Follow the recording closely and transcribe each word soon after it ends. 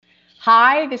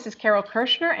Hi, this is Carol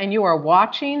Kirshner, and you are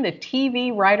watching the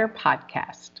TV Writer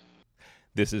Podcast.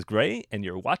 This is Gray, and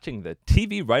you're watching the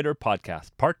TV Writer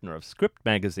Podcast, partner of Script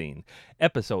Magazine,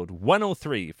 episode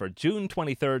 103 for June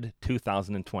 23rd,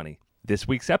 2020. This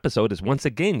week's episode is once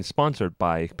again sponsored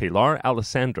by Pilar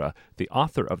Alessandra, the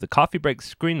author of the Coffee Break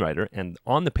screenwriter and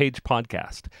On the Page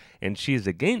podcast, and she is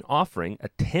again offering a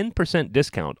 10%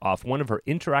 discount off one of her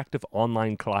interactive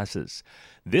online classes.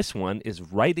 This one is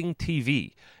Writing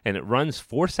TV, and it runs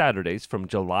 4 Saturdays from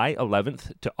July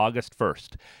 11th to August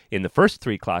 1st. In the first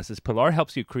 3 classes, Pilar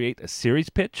helps you create a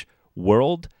series pitch,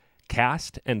 world,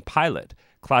 cast, and pilot.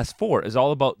 Class 4 is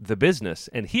all about the business,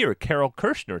 and here Carol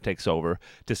Kirshner takes over,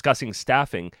 discussing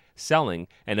staffing, selling,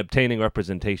 and obtaining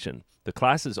representation. The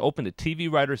class is open to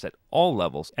TV writers at all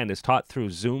levels and is taught through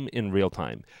Zoom in real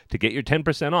time. To get your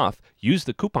 10% off, use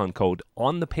the coupon code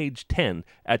ONTHEPAGE10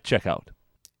 at checkout.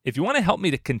 If you want to help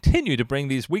me to continue to bring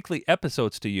these weekly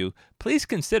episodes to you, please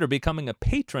consider becoming a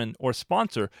patron or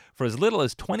sponsor for as little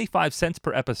as 25 cents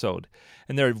per episode.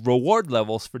 And there are reward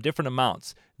levels for different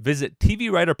amounts. Visit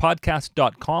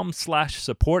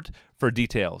tvwriterpodcast.com/support for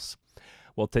details.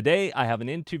 Well, today I have an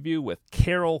interview with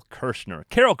Carol Kirshner.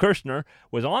 Carol Kirshner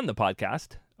was on the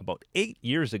podcast about 8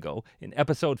 years ago in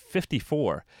episode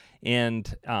 54.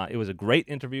 And it was a great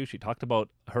interview. She talked about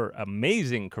her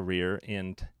amazing career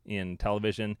in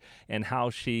television and how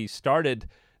she started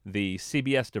the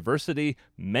CBS Diversity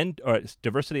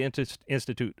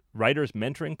Institute Writers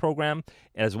Mentoring Program,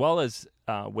 as well as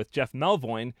with Jeff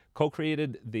Melvoin,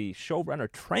 co-created the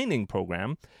Showrunner Training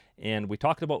Program. And we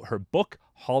talked about her book,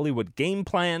 Hollywood Game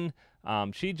Plan.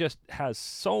 She just has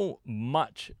so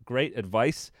much great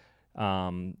advice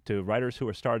to writers who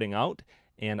are starting out.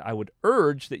 And I would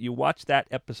urge that you watch that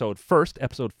episode first,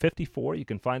 episode 54. You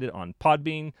can find it on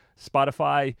Podbean,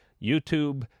 Spotify,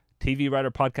 YouTube,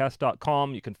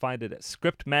 tvwriterpodcast.com. You can find it at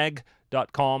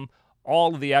scriptmag.com.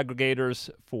 All of the aggregators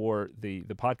for the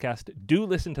podcast. Do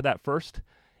listen to that first.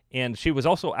 And she was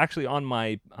also actually on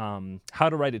my How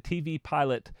to Write a TV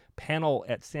Pilot panel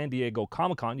at San Diego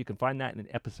Comic-Con. You can find that in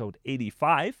episode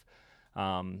 85.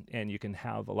 And you can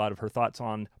have a lot of her thoughts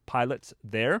on pilots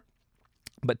there.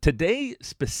 But today,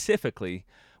 specifically,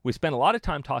 we spent a lot of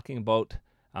time talking about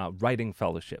writing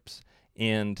fellowships.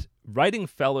 And writing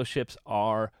fellowships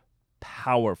are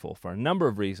powerful for a number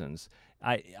of reasons.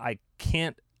 I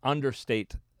can't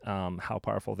understate how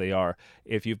powerful they are.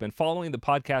 If you've been following the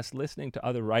podcast, listening to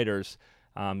other writers,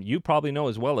 you probably know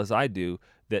as well as I do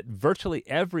that virtually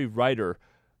every writer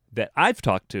that I've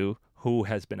talked to who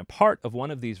has been a part of one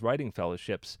of these writing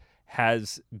fellowships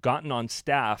has gotten on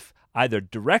staff either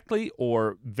directly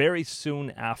or very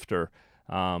soon after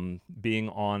being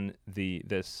on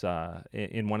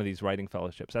in one of these writing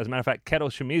fellowships. As a matter of fact, Keto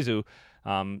Shimizu,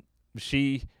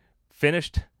 she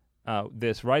finished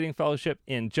this writing fellowship,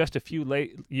 and just a few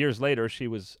years later, she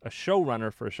was a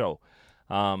showrunner for a show.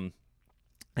 And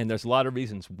there's a lot of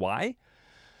reasons why.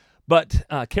 But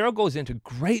Carol goes into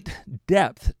great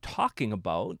depth talking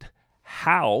about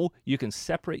how you can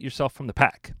separate yourself from the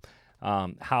pack.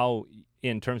 How,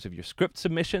 in terms of your script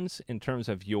submissions, in terms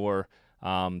of your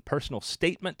personal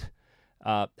statement,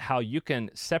 how you can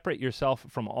separate yourself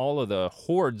from all of the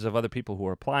hordes of other people who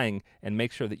are applying and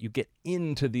make sure that you get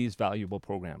into these valuable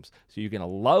programs. So you're going to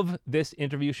love this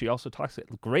interview. She also talks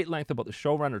at great length about the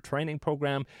Showrunner Training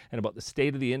Program and about the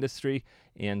state of the industry.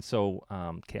 And so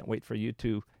can't wait for you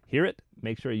to hear it.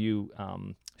 Make sure you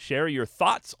share your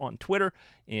thoughts on Twitter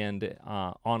and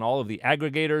on all of the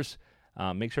aggregators.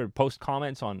 Make sure to post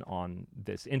comments on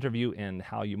this interview and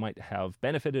how you might have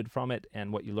benefited from it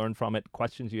and what you learned from it,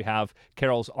 questions you have.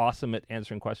 Carol's awesome at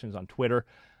answering questions on Twitter.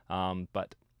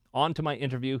 But on to my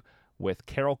interview with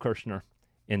Carol Kirshner.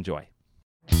 Enjoy.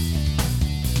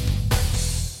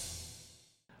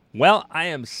 Well, I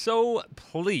am so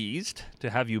pleased to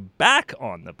have you back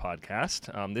on the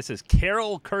podcast. This is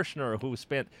Carol Kirshner, who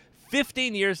spent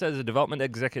 15 years as a development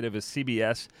executive at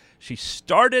CBS. She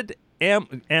started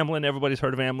Amblin, everybody's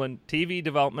heard of Amblin, TV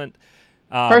development.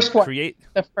 First one.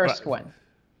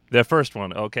 The first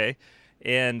one, okay.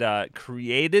 And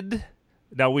created,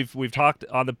 now we've talked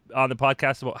on the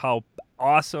podcast about how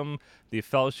awesome the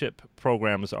fellowship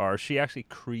programs are. She actually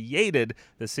created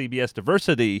the CBS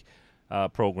Diversity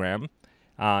program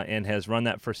and has run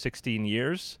that for 16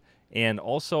 years. And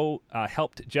also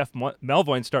helped Jeff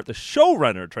Melvoin start the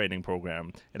Showrunner Training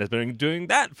Program and has been doing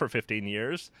that for 15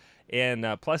 years. And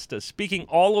plus does speaking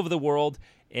all over the world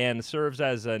and serves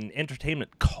as an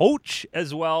entertainment coach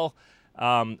as well.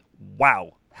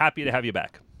 Wow. Happy to have you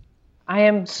back. I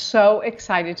am so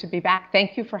excited to be back.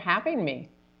 Thank you for having me.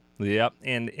 Yep,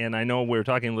 and I know we were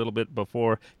talking a little bit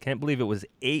before. Can't believe it was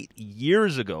 8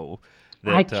 years ago.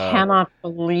 I cannot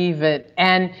believe it.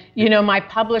 And, you know, my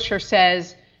publisher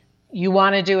says, you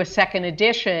want to do a second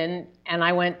edition? And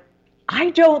I went,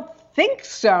 I don't think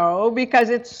so, because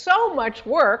it's so much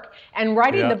work. And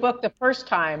writing the book the first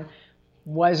time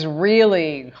was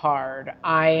really hard.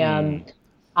 I'm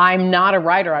not a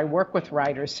writer. I work with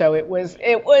writers, so it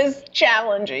was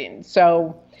challenging.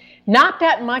 So not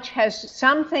that much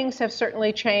some things have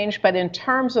certainly changed, but in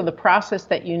terms of the process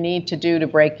that you need to do to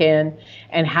break in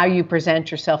and how you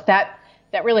present yourself, that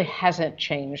really hasn't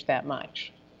changed that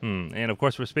much. And of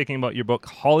course, we're speaking about your book,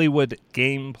 Hollywood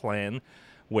Game Plan,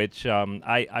 which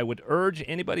I would urge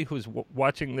anybody who's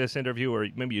watching this interview, or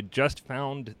maybe you just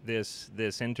found this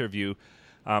interview,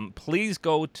 please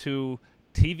go to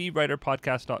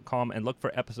tvwriterpodcast.com and look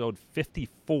for episode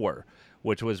 54,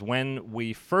 which was when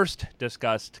we first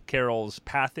discussed Carol's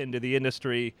path into the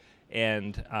industry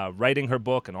and writing her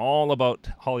book and all about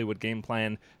Hollywood Game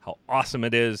Plan, how awesome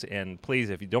it is. And please,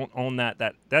 if you don't own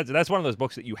that's one of those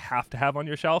books that you have to have on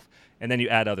your shelf, and then you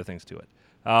add other things to it.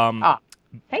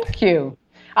 Thank you.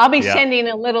 I'll be sending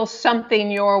a little something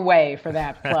your way for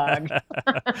that plug.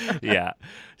 Yeah.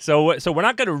 So we're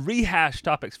not going to rehash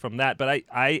topics from that, but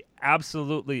I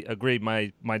absolutely agree.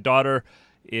 My daughter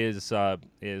is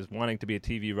wanting to be a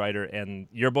TV writer, and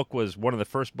your book was one of the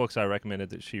first books I recommended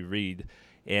that she read.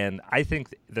 And I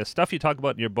think the stuff you talk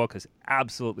about in your book is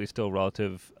absolutely still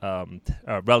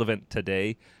relevant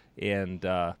today. And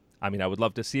I mean, I would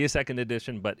love to see a second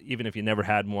edition, but even if you never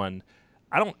had one,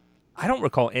 I don't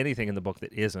recall anything in the book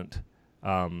that isn't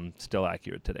still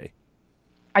accurate today.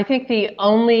 I think the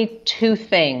only two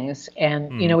things,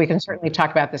 and you know, we can certainly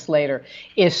talk about this later,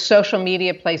 is social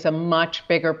media plays a much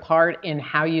bigger part in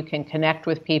how you can connect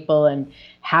with people and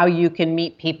how you can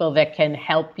meet people that can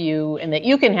help you and that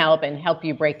you can help and help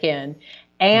you break in.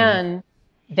 And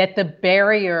that the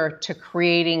barrier to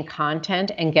creating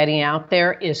content and getting out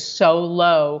there is so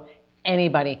low,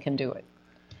 anybody can do it.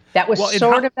 That was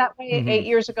sort of that way 8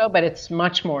 years ago, but it's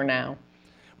much more now.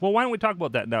 Well, why don't we talk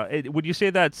about that now? Would you say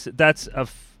that's an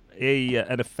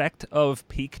effect of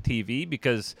peak TV?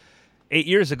 Because 8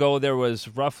 years ago, there was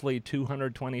roughly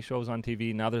 220 shows on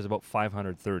TV. Now there's about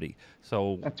 530.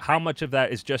 So how much of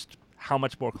that is just how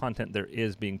much more content there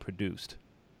is being produced?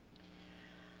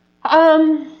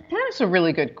 That is a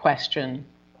really good question.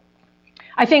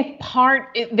 I think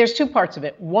there's two parts of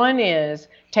it. One is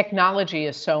technology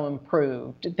is so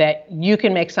improved that you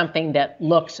can make something that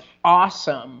looks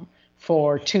awesome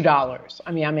for $2.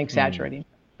 I mean, I'm exaggerating,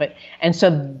 and so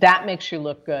that makes you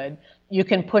look good. You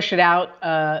can push it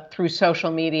out through social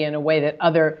media in a way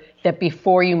that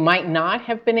before you might not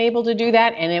have been able to do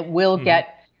that, and it will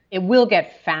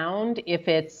get found if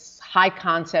it's high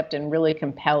concept and really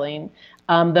compelling.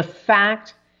 The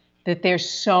fact that there's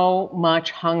so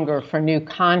much hunger for new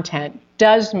content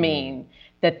does mean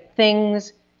that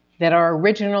things that are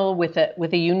original with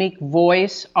a unique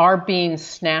voice are being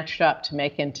snatched up to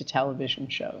make into television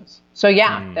shows. So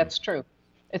that's true.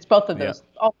 It's both of those,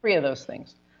 all three of those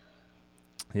things.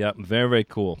 Yeah, very, very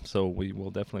cool. So we will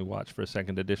definitely watch for a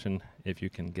second edition if you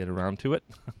can get around to it.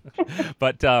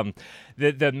 But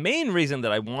the main reason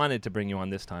that I wanted to bring you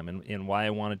on this time and why I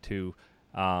wanted to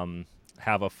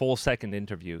have a full second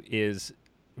interview is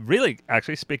really,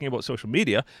 actually, speaking about social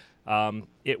media,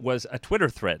 it was a Twitter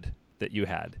thread that you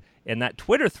had. And that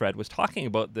Twitter thread was talking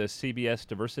about the CBS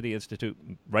Diversity Institute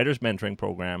Writers Mentoring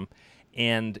Program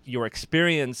and your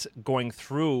experience going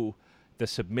through the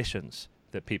submissions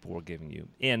that people were giving you.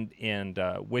 And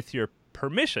with your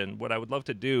permission, what I would love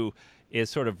to do is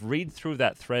sort of read through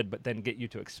that thread, but then get you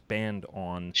to expand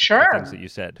on the things that you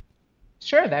said.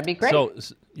 Sure, that'd be great.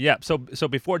 So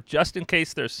before, just in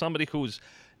case there's somebody who's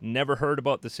never heard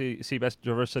about the CBS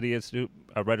Diversity Institute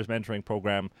Writers Mentoring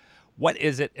Program, what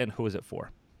is it and who is it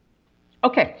for?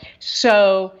 Okay,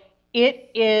 so it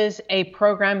is a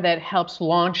program that helps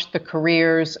launch the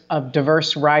careers of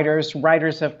diverse writers,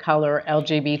 writers of color,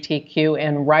 LGBTQ,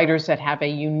 and writers that have a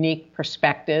unique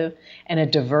perspective and a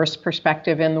diverse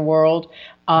perspective in the world.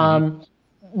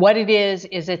 What it is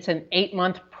it's an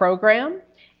 8-month program,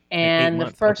 and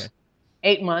the first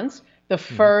 8 months, the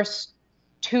first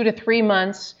 2 to 3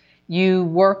 months, you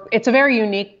work. It's a very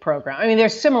unique program. I mean,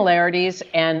 there's similarities,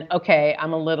 and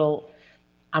I'm a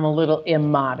little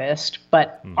immodest,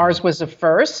 but ours was the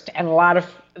first, and a lot of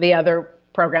the other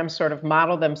programs sort of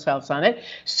model themselves on it.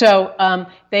 So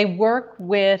they work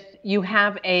with, you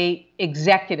have a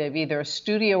executive, either a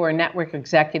studio or network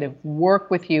executive, work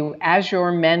with you as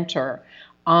your mentor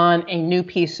on a new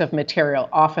piece of material,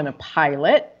 often a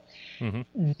pilot.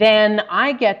 then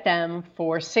I get them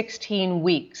for 16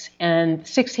 weeks, and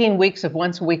 16 weeks of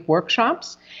once-a-week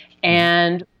workshops.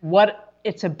 And what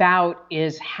it's about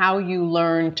is how you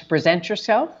learn to present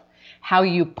yourself, how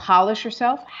you polish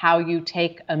yourself, how you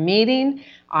take a meeting.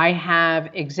 I have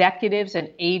executives and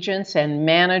agents and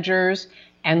managers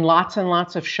and lots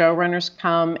of showrunners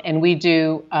come, and we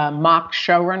do mock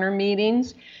showrunner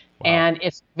meetings. Wow. And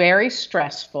it's very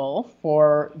stressful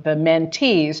for the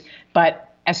mentees, but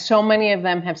as so many of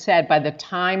them have said, by the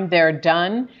time they're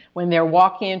done, when they're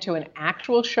walking into an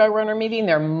actual showrunner meeting,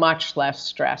 they're much less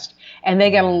stressed. And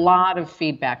they get a lot of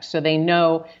feedback, so they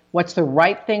know what's the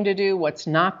right thing to do, what's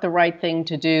not the right thing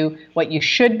to do, what you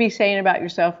should be saying about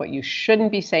yourself, what you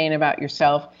shouldn't be saying about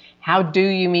yourself, how do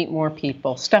you meet more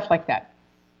people, stuff like that.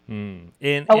 Go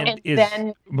ahead,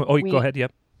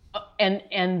 yep.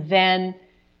 And then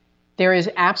there is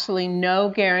absolutely no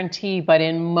guarantee, but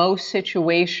in most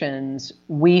situations,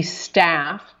 we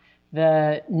staff,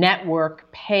 the network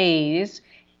pays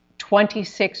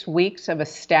 26 weeks of a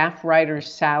staff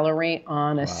writer's salary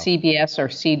on a CBS or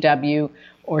CW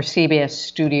or CBS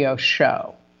studio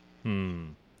show.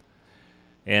 And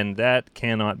that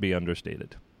cannot be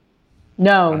understated.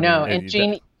 No. And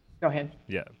Jeannie, go ahead.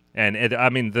 Yeah. And I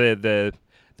mean, the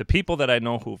people that I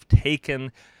know who've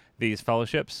taken these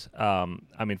fellowships,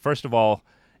 I mean, first of all,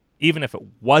 even if it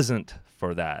wasn't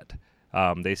for that,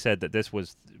 they said that this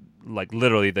was like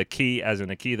literally the key, as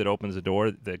in a key that opens the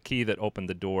door, the key that opened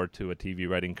the door to a TV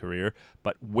writing career.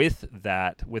 But with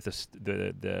that, with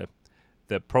the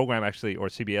program actually, or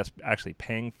CBS actually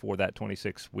paying for that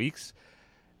 26 weeks,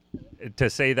 to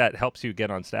say that helps you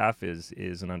get on staff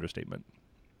is an understatement.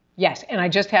 Yes, and I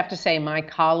just have to say, my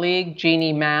colleague,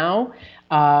 Jeannie Mao,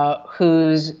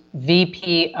 who's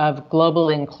VP of Global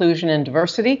Inclusion and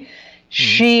Diversity,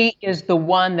 she is the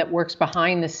one that works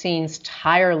behind the scenes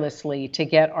tirelessly to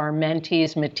get our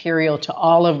mentees material to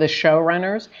all of the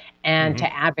showrunners and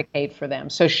to advocate for them.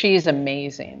 So she's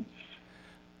amazing.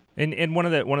 And one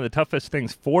of the toughest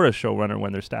things for a showrunner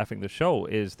when they're staffing the show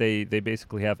is they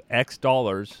basically have X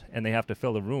dollars and they have to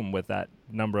fill the room with that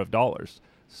number of dollars.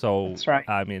 So, that's right.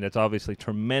 I mean, it's obviously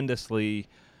tremendously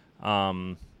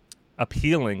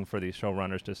appealing for these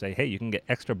showrunners to say, hey, you can get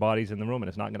extra bodies in the room and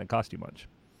it's not going to cost you much.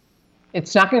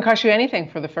 It's not going to cost you anything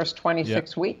for the first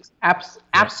 26 weeks.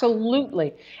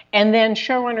 Absolutely. And then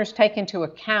showrunners take into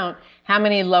account how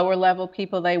many lower level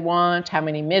people they want, how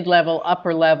many mid-level,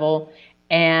 upper level.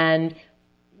 And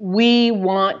we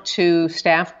want to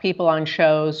staff people on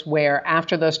shows where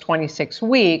after those 26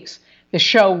 weeks, the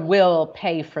show will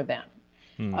pay for them.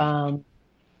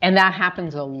 And that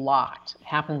happens a lot.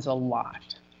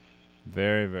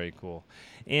 Very, very cool.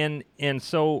 And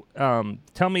so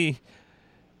tell me,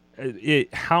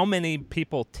 how many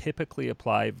people typically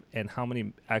apply and how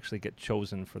many actually get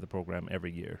chosen for the program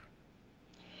every year?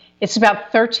 It's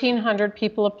about 1,300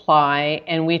 people apply,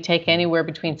 and we take anywhere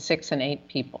between 6 and 8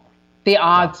 people. The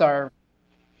odds are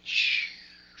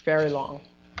very long.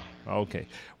 Okay.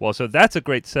 Well, so that's a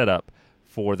great setup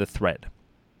for the thread.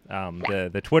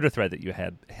 The Twitter thread that you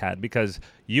had, because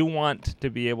you want to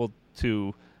be able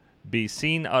to be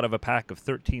seen out of a pack of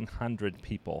 1,300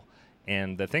 people.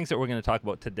 And the things that we're going to talk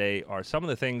about today are some of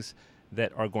the things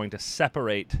that are going to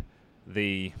separate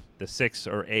the 6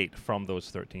 or 8 from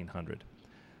those 1,300.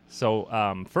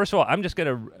 So first of all, I'm just going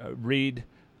to read.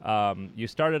 You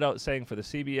started out saying for the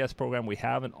CBS program, we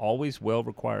have and always will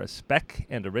require a spec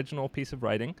and original piece of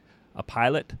writing, a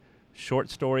pilot, short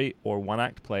story, or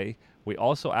one-act play. We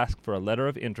also ask for a letter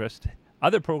of interest.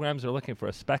 Other programs are looking for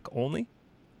a spec only,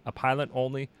 a pilot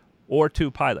only, or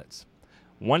 2 pilots.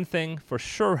 One thing for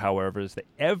sure, however, is that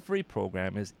every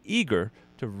program is eager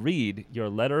to read your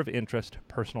letter of interest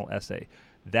personal essay.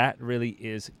 That really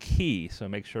is key, so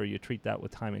make sure you treat that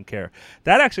with time and care.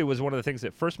 That actually was one of the things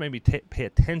that first made me pay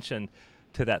attention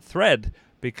to that thread,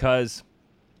 because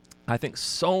I think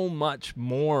so much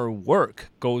more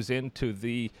work goes into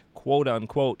the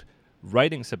quote-unquote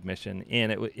writing submission,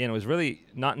 and it was really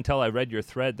not until I read your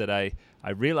thread that I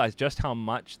realized just how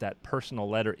much that personal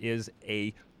letter is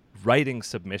a writing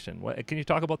submission. Can you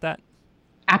talk about that?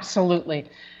 Absolutely.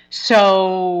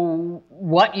 So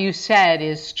what you said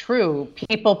is true.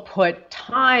 People put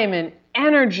time and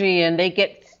energy and they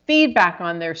get feedback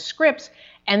on their scripts,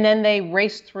 and then they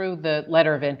race through the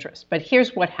letter of interest. But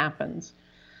here's what happens.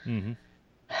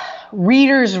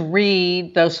 Readers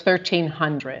read those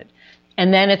 1,300,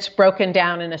 and then it's broken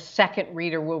down, and a second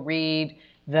reader will read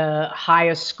the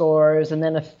highest scores, and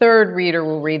then a third reader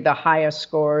will read the highest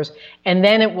scores, and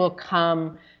then it will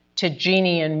come to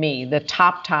Jeannie and me, the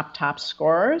top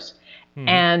scorers.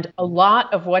 And a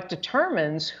lot of what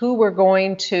determines who we're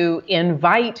going to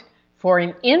invite for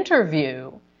an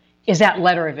interview is that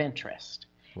letter of interest.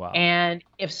 Wow. And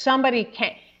if somebody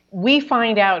can, we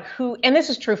find out who, and this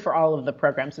is true for all of the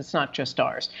programs, it's not just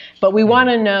ours, but we want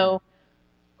to know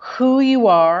who you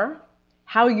are,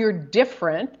 how you're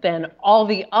different than all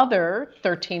the other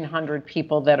 1,300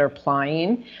 people that are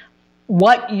applying,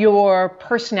 what your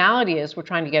personality is. We're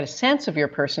trying to get a sense of your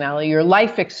personality, your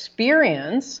life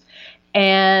experience,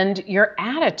 and your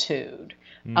attitude.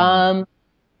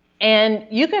 And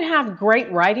you could have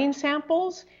great writing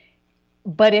samples,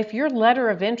 but if your letter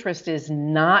of interest is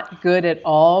not good at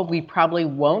all, we probably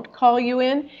won't call you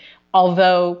in.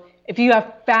 Although if you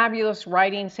have fabulous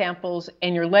writing samples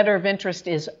and your letter of interest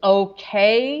is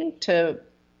okay to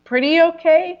pretty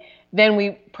okay, then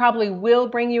we probably will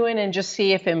bring you in and just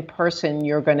see if in person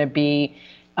you're going to be,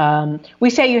 we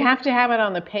say you have to have it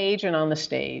on the page and on the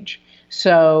stage.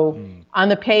 So on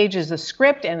the page is the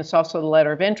script, and it's also the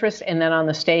letter of interest, and then on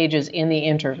the stage is in the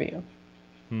interview.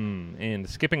 And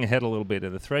skipping ahead a little bit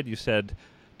in the thread, you said,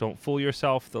 don't fool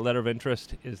yourself. The letter of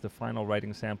interest is the final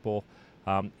writing sample.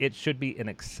 It should be an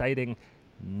exciting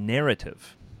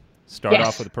narrative. Start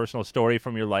off with a personal story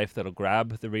from your life that'll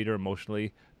grab the reader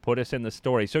emotionally, put us in the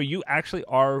story. So you actually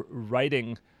are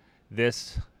writing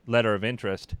this letter of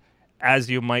interest as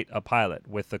you might a pilot,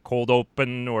 with the cold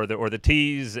open or the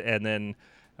tease, and then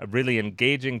really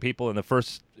engaging people in the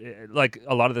first, like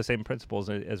a lot of the same principles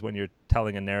as when you're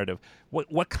telling a narrative.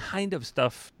 What kind of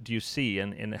stuff do you see,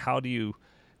 and how do you,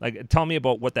 like, tell me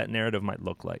about what that narrative might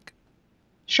look like?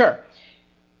 Sure.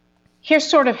 Here's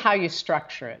sort of how you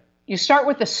structure it. You start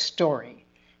with a story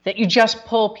that you just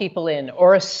pull people in,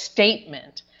 or a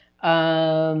statement.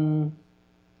 I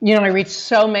read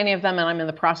so many of them, and I'm in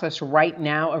the process right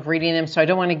now of reading them, so I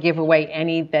don't want to give away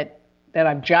any that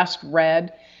I've just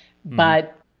read.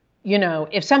 But,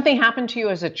 if something happened to you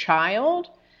as a child,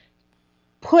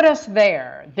 put us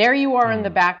there. There you are in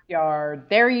the backyard.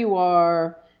 There you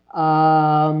are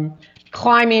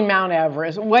climbing Mount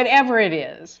Everest, whatever it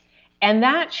is. And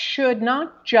that should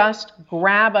not just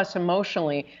grab us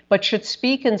emotionally, but should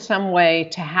speak in some way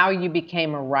to how you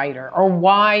became a writer or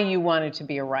why you wanted to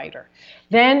be a writer.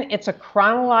 Then it's a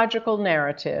chronological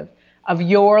narrative of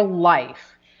your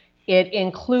life. It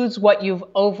includes what you've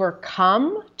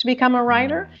overcome to become a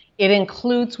writer. It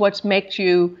includes what makes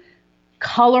you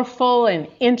colorful and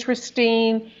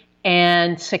interesting,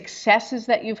 and successes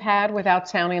that you've had without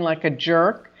sounding like a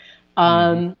jerk.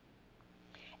 And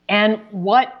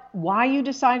why you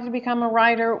decided to become a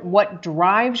writer, what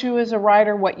drives you as a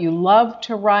writer, what you love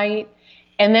to write.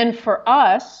 And then for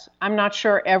us, I'm not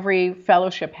sure every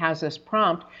fellowship has this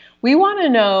prompt, we want to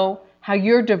know how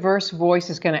your diverse voice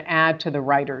is going to add to the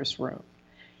writer's room.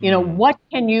 What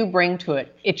can you bring to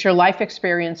it? It's your life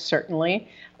experience, certainly.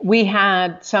 We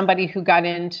had somebody who got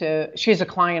into, she's a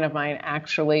client of mine,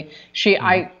 actually. She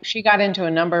got into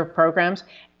a number of programs,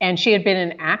 and she had been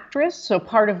an actress. So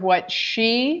part of what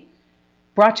she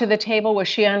brought to the table was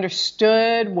she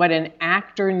understood what an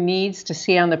actor needs to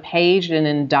see on the page and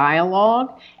in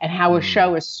dialogue, and how a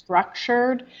show is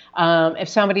structured. If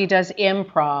somebody does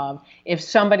improv, if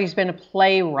somebody's been a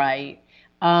playwright,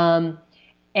 and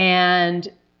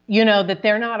that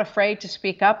they're not afraid to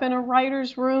speak up in a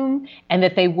writer's room, and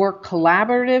that they work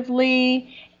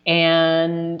collaboratively.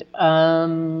 And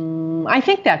I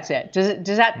think that's it.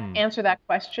 Does that answer that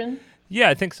question? Yeah,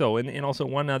 I think so. And also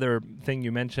one other thing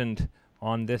you mentioned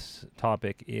on this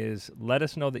topic is, let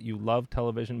us know that you love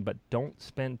television, but don't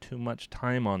spend too much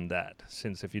time on that,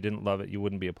 since if you didn't love it, you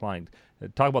wouldn't be applying.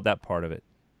 Talk about that part of it.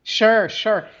 Sure.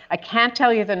 I can't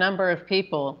tell you the number of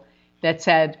people that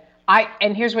said,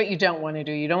 and here's what you don't want to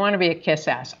do. You don't want to be a kiss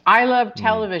ass. I love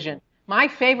television. My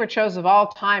favorite shows of all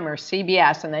time are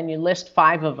CBS, and then you list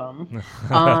 5 of them.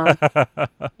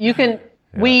 You can,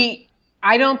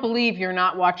 I don't believe you're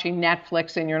not watching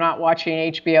Netflix and you're not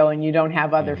watching HBO and you don't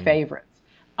have other favorites.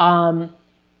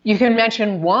 You can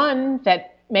mention 1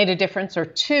 that made a difference, or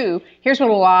 2. Here's what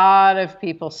a lot of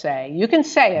people say. You can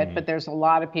say it, but there's a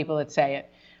lot of people that say it.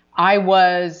 I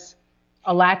was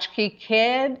a latchkey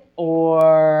kid,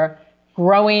 or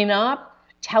growing up,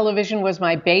 television was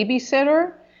my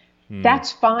babysitter.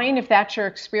 That's fine if that's your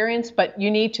experience, but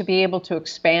you need to be able to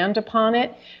expand upon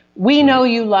it. We know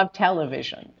you love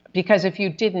television, because if you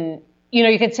didn't,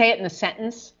 you can say it in a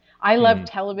sentence. I love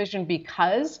television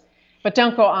because, but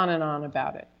don't go on and on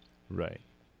about it. Right.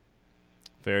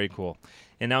 Very cool.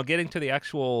 And now getting to the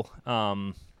actual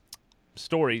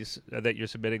stories that you're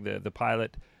submitting, the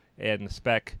pilot and the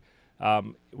spec,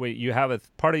 where you have a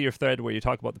part of your thread where you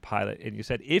talk about the pilot, and you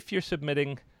said, if you're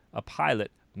submitting a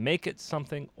pilot, make it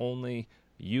something only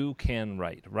you can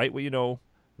write. Write what you know,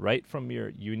 Write from your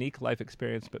unique life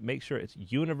experience, but make sure it's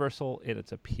universal in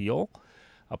its appeal.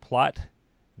 A plot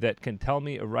that can tell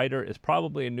me a writer is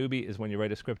probably a newbie is when you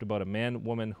write a script about a man,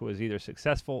 woman who is either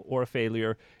successful or a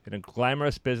failure in a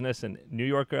glamorous business in New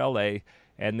York or LA,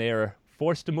 and they are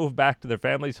forced to move back to their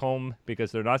family's home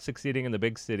because they're not succeeding in the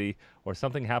big city, or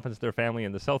something happens to their family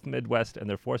in the South Midwest and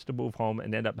they're forced to move home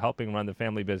and end up helping run the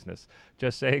family business.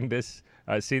 Just saying this,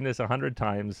 I've seen this 100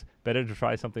 times. Better to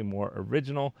try something more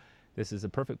original. This is a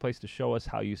perfect place to show us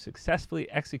how you successfully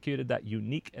executed that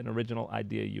unique and original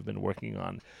idea you've been working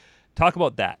on. Talk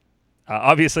about that.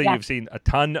 Obviously, You've seen a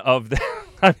ton of that.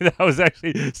 I mean, that was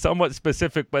actually somewhat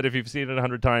specific, but if you've seen it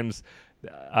 100 times,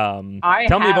 tell me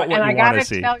about what you want to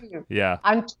see. Tell you,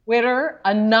 on Twitter,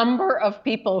 a number of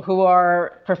people who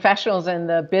are professionals in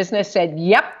the business said,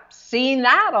 "Yep, seen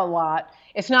that a lot."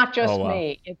 It's not just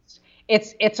me.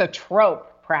 It's a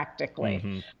trope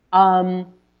practically. Mm-hmm.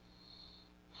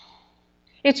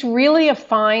 It's really a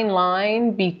fine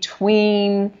line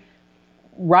between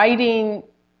writing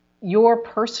your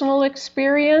personal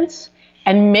experience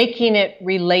and making it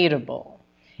relatable.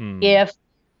 If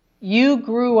you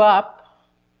grew up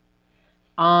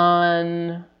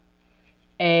on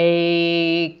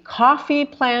a coffee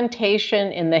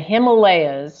plantation in the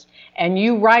Himalayas and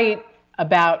you write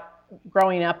about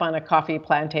growing up on a coffee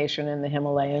plantation in the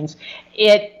Himalayas,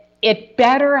 it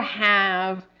better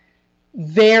have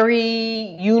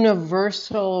very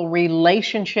universal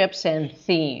relationships and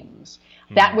themes.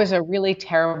 That was a really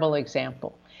terrible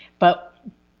example. But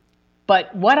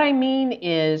what I mean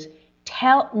is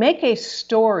make a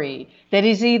story that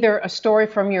is either a story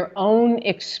from your own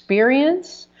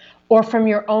experience or from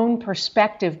your own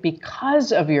perspective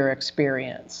because of your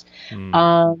experience.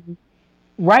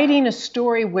 Writing a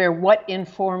story where what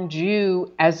informed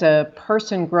you as a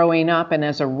person growing up and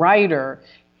as a writer,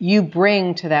 you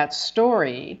bring to that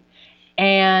story.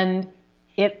 And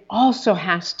it also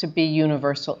has to be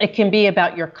universal. It can be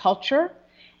about your culture,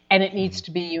 and it needs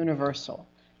to be universal.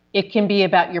 It can be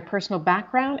about your personal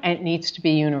background, and it needs to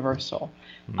be universal.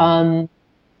 Does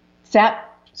that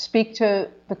speak to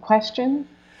the question?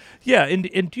 Yeah,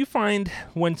 and do you find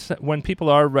when people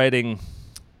are writing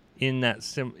in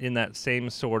that same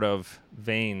sort of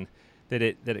vein that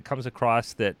it comes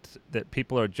across that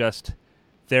people are just,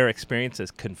 their experience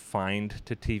is confined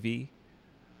to TV?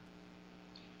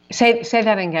 Say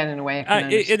that again in a way.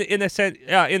 In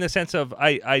the sense of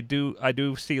I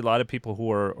do see a lot of people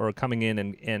who are coming in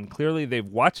and clearly they've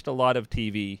watched a lot of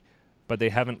TV, but they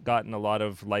haven't gotten a lot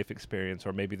of life experience,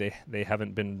 or maybe they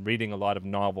haven't been reading a lot of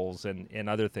novels and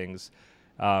other things.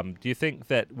 Do you think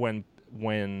that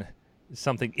when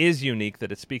something is unique,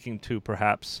 that it's speaking to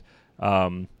perhaps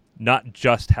not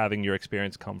just having your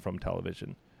experience come from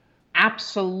television?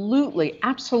 Absolutely,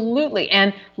 absolutely.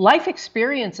 And life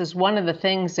experience is one of the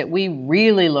things that we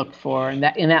really look for in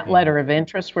that letter of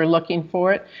interest. We're looking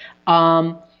for it.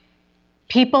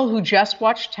 People who just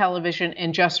watch television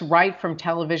and just write from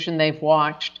television they've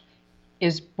watched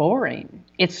is boring.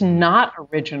 It's not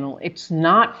original. It's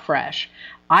not fresh.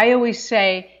 I always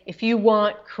say, if you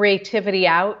want creativity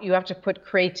out, you have to put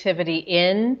creativity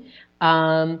in.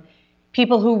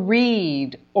 People who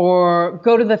read or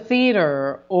go to the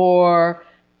theater or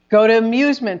go to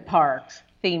amusement parks,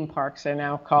 theme parks are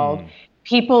now called,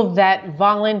 people that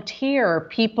volunteer,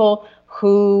 people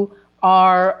who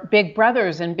are big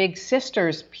brothers and big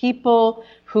sisters, people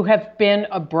who have been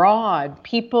abroad,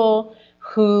 people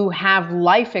who have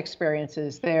life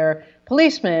experiences. They're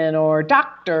policemen or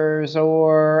doctors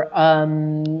or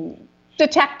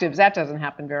detectives. That doesn't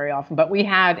happen very often, but we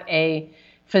had a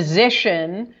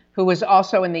physician who was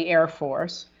also in the Air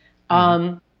Force,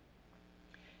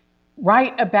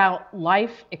 write about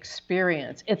life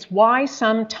experience. It's why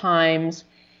sometimes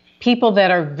people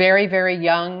that are very, very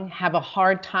young have a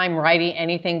hard time writing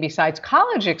anything besides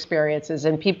college experiences,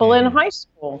 and people in high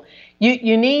school.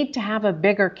 You need to have a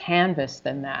bigger canvas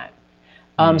than that.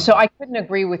 So I couldn't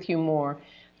agree with you more.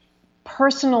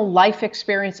 Personal life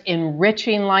experience,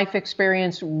 enriching life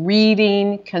experience,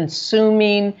 reading,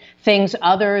 consuming things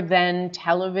other than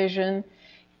television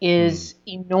is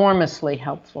enormously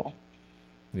helpful.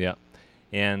 Yeah,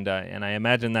 and I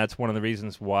imagine that's one of the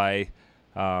reasons why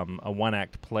a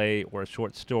one-act play or a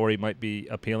short story might be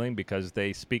appealing, because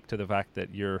they speak to the fact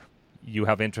that you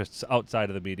have interests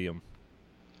outside of the medium.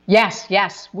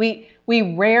 Yes, we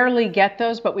rarely get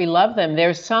those, but we love them.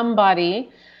 There's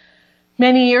somebody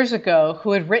many years ago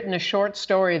who had written a short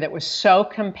story that was so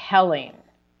compelling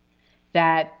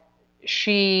that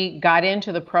she got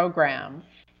into the program,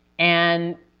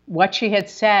 and what she had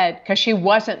said, because she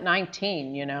wasn't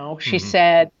 19, she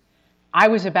said, I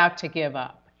was about to give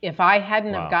up. If I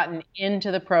hadn't have gotten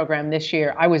into the program this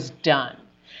year, I was done.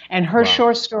 And her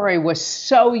short story was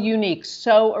so unique,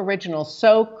 so original,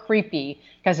 so creepy,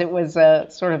 because it was a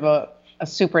sort of a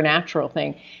supernatural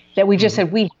thing, that we just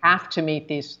said, we have to meet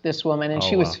this woman. And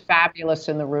she was fabulous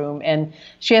in the room. And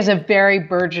she has a very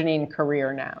burgeoning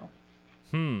career now.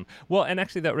 Well, and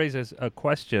actually that raises a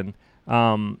question.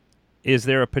 Is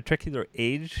there a particular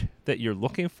age that you're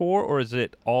looking for, or is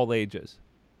it all ages?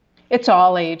 It's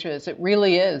all ages. It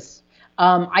really is.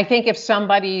 I think if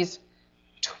somebody's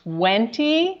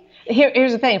 20,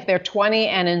 here's the thing, if they're 20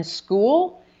 and in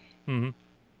school,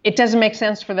 it doesn't make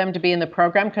sense for them to be in the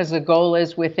program because the goal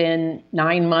is within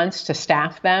 9 months to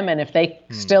staff them. And if they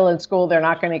still in school, they're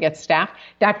not going to get staffed.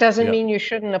 That doesn't mean you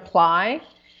shouldn't apply,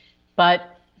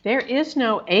 but there is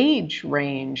no age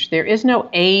range. There is no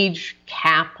age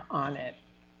cap on it.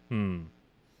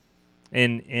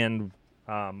 And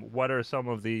what are some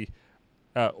of the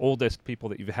oldest people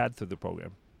that you've had through the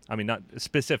program? I mean, not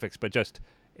specifics, but just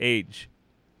age.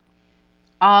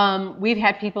 We've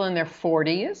had people in their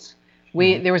 40s.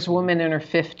 There was a woman in her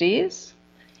 50s.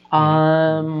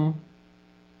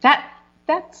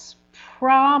 That's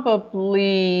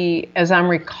probably, as I'm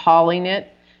recalling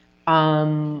it,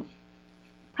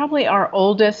 probably our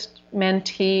oldest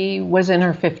mentee was in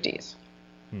her 50s.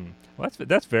 Well,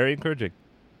 that's very encouraging.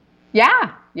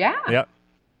 Yeah.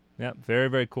 Yeah, very,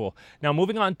 very cool. Now,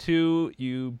 moving on to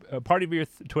you, part of your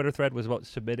Twitter thread was about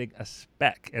submitting a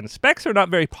spec, and specs are not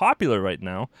very popular right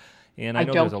now. And I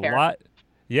know there's a lot.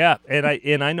 Yeah,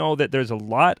 and I know that there's a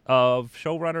lot of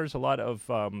showrunners, a lot of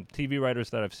TV writers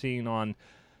that I've seen on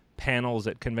panels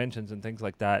at conventions and things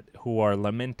like that who are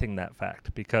lamenting that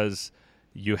fact, because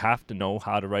you have to know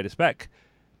how to write a spec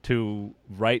to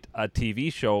write a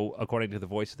TV show according to the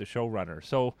voice of the showrunner.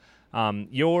 So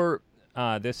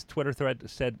this Twitter thread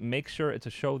said, make sure it's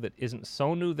a show that isn't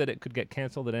so new that it could get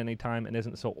canceled at any time and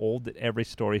isn't so old that every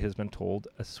story has been told.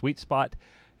 A sweet spot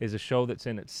is a show that's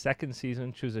in its second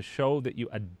season. Choose a show that you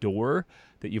adore,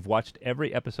 that you've watched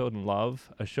every episode and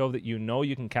love, a show that you know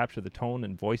you can capture the tone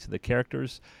and voice of the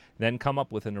characters, then come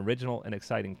up with an original and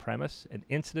exciting premise, an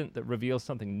incident that reveals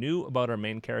something new about our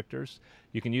main characters.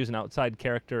 You can use an outside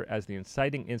character as the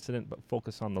inciting incident, but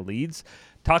focus on the leads.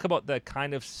 Talk about the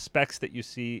kind of specs that you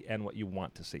see and what you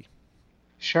want to see.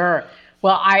 Sure.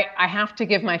 Well, I have to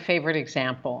give my favorite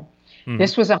example.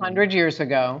 This was 100 years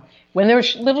ago when there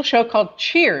was a little show called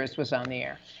Cheers was on the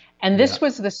air. And this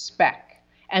was the spec.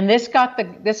 And this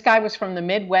guy was from the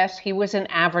Midwest. He was in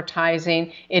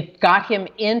advertising. It got him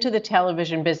into the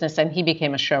television business, and he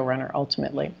became a showrunner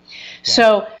ultimately. Wow.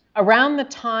 So around the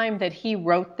time that he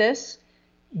wrote this,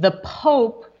 the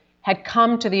Pope had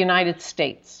come to the United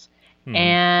States.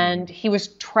 And he was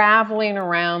traveling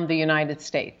around the United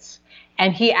States.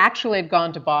 And he actually had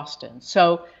gone to Boston.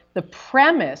 So the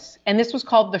premise, and this was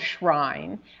called The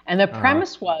Shrine, and the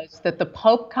premise was that the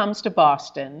Pope comes to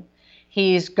Boston.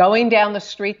 He's going down the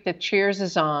street that Cheers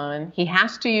is on. He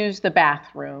has to use the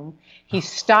bathroom. He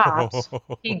stops.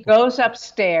 He goes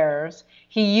upstairs.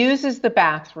 He uses the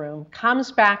bathroom,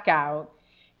 comes back out,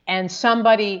 and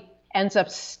somebody ends up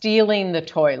stealing the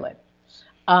toilet.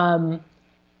 And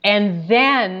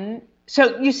then,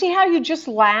 so you see how you just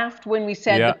laughed when we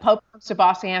said the Pope comes to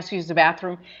Boston, he has to use the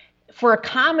bathroom? For a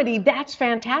comedy, that's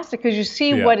fantastic because you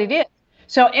see what it is.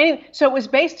 So it was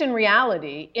based in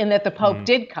reality in that the Pope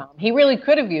did come. He really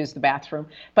could have used the bathroom.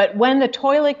 But when the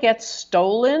toilet gets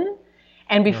stolen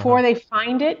and before they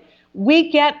find it,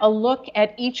 we get a look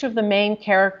at each of the main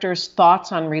characters'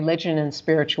 thoughts on religion and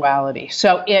spirituality.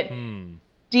 So it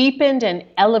deepened and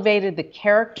elevated the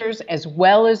characters as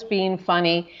well as being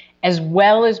funny, as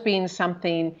well as being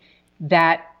something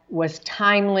that was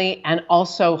timely and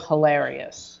also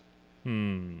hilarious.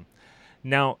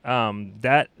 Now,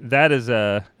 that is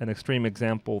an extreme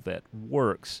example that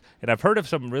works. And I've heard of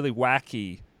some really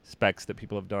wacky specs that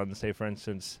people have done. Say, for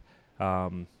instance,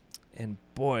 and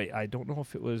boy, I don't know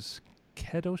if it was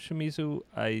Keto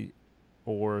Shimizu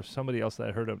or somebody else that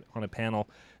I heard of on a panel.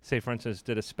 Say, for instance,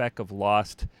 did a spec of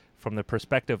Lost from the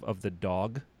perspective of the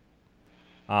dog.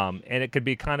 And it could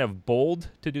be kind of bold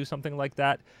to do something like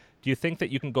that. Do you think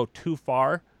that you can go too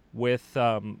far with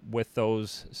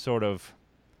those sort of,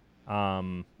 I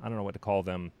don't know what to call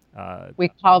them. We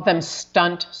call them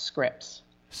stunt scripts.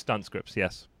 Stunt scripts,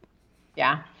 yes.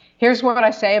 Yeah. Here's what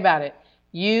I say about it.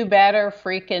 You better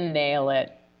freaking nail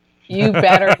it. You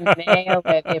better nail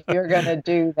it if you're going to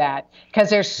do that. Because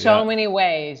there's so many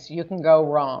ways you can go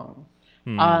wrong.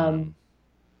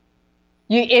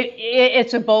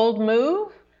 It's a bold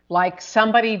move. Like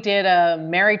somebody did a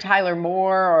Mary Tyler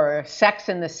Moore or Sex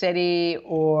in the City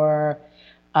or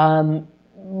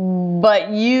but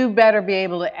you better be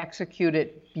able to execute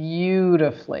it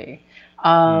beautifully.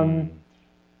 I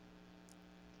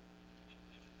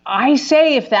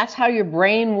say if that's how your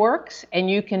brain works and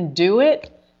you can do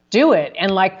it, do it.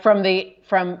 And like from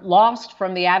Lost,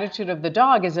 from the attitude of the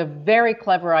dog is a very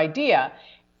clever idea.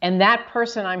 And that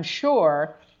person, I'm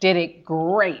sure, did it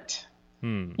great.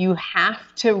 You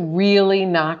have to really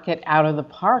knock it out of the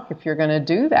park if you're going to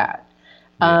do that.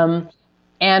 Yeah.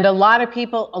 And a lot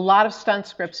of stunt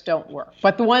scripts don't work,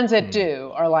 but the ones that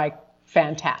do are like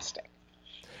fantastic.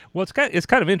 Well, it's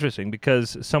kind of interesting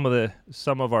because some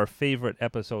of our favorite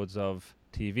episodes of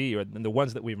TV, or the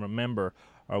ones that we remember,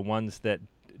 are ones that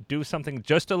do something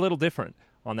just a little different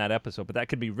on that episode. But that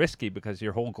could be risky because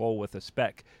your whole goal with a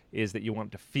spec is that you want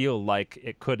it to feel like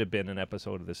it could have been an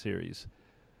episode of the series.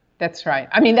 That's right.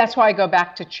 I mean, that's why I go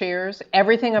back to Cheers.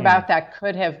 Everything about that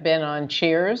could have been on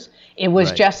Cheers. It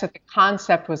was just that the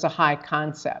concept was a high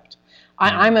concept.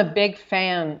 I'm a big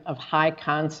fan of high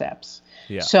concepts.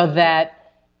 Yeah. So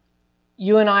that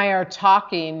you and I are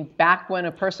talking back when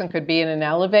a person could be in an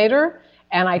elevator,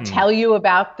 and I tell you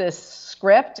about this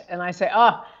script, and I say,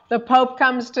 oh, the Pope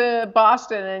comes to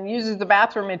Boston and uses the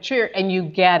bathroom at Cheers, and you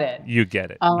get it. You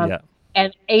get it, yeah.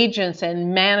 And agents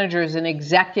and managers and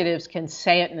executives can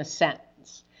say it in a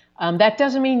sentence. That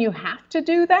doesn't mean you have to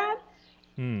do that.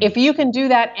 If you can do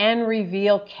that and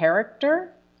reveal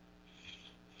character,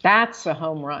 that's a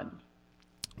home run.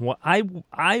 Well,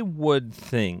 I would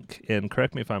think, and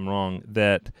correct me if I'm wrong,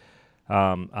 that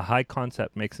a high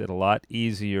concept makes it a lot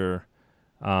easier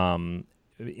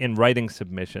in writing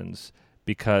submissions,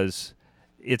 because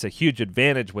it's a huge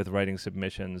advantage with writing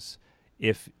submissions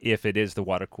if it is the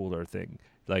water cooler thing.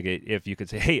 Like if you could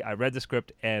say, hey, I read the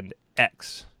script and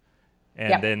X,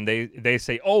 and then they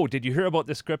say, oh, did you hear about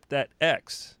the script at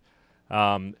X?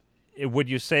 Would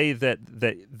you say that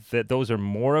those are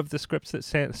more of the scripts that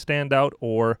stand out,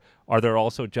 or are there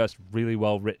also just really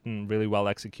well written, really well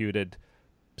executed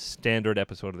standard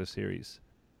episode of the series?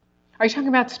 Are you talking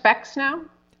about specs now?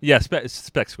 Yeah,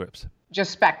 spec scripts.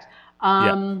 Just specs.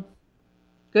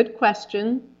 Good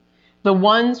question. The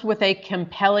ones with a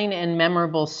compelling and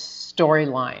memorable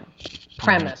storyline,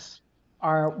 premise,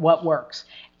 are what works.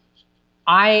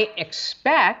 I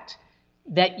expect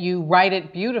that you write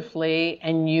it beautifully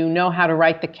and you know how to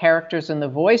write the characters and the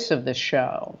voice of the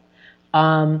show.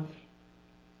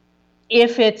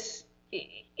 If it's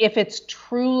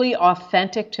truly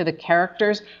authentic to the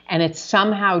characters and it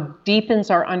somehow deepens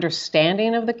our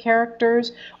understanding of the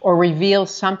characters or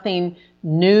reveals something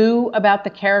new about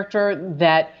the character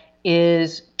that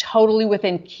is totally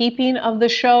within keeping of the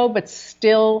show but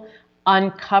still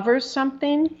uncovers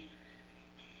something,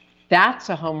 that's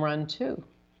a home run too.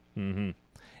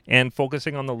 And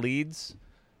focusing on the leads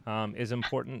is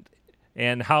important.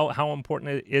 And how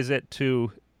important is it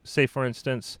to say, for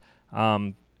instance,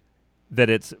 that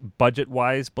it's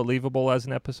budget-wise believable as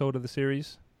an episode of the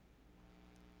series?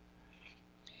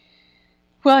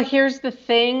 Well, here's the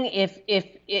thing.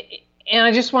 And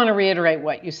I just want to reiterate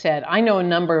what you said. I know a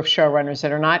number of showrunners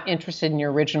that are not interested in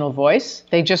your original voice.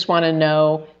 They just want to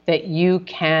know that you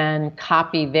can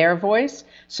copy their voice.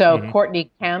 So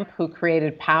Courtney Kemp, who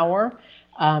created Power,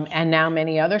 and now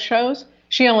many other shows,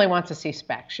 she only wants to see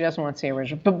specs. She doesn't want to see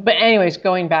original. But anyways,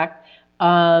 going back,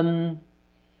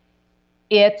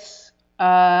 it's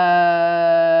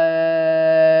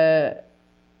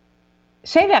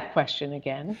say that question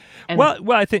again.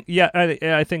 Well, I think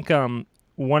I think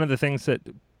one of the things that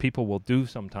people will do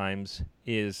sometimes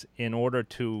is, in order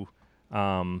to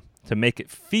make it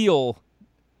feel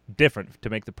different, to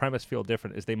make the premise feel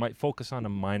different, is they might focus on a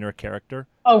minor character.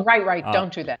 Oh, right.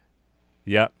 Don't do that.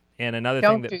 Yeah. And another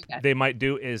thing that they might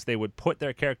do is they would put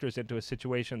their characters into a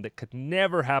situation that could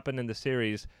never happen in the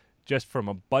series just from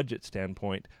a budget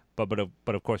standpoint. But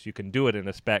of course, you can do it in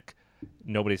a spec.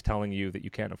 Nobody's telling you that you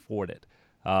can't afford it.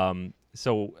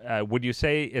 So would you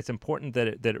say it's important that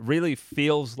it really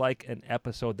feels like an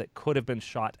episode that could have been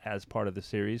shot as part of the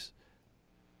series?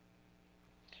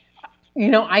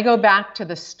 I go back to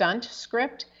the stunt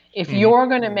script. If you're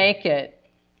going to make it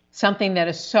something that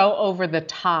is so over the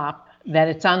top that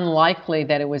it's unlikely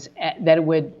that it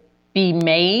would be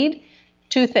made,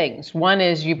 two things. One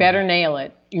is you better nail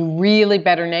it. You really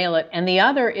better nail it. And the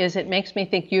other is it makes me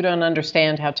think you don't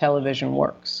understand how television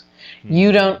works.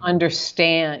 You don't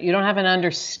understand. You don't have an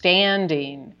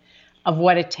understanding of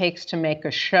what it takes to make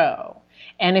a show.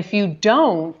 And if you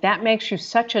don't, that makes you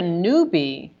such a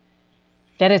newbie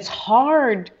that it's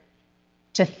hard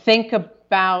to think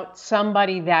about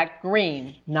somebody that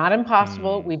green. Not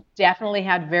impossible. We've definitely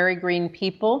had very green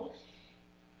people,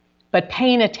 but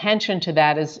paying attention to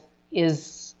that is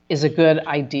a good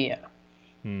idea.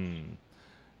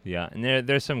 Yeah, and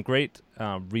there's some great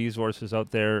resources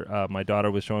out there. My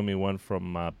daughter was showing me one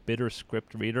from Bitter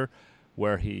Script Reader,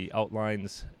 where he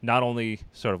outlines not only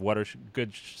sort of what are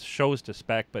good shows to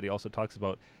spec, but he also talks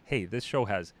about, hey, this show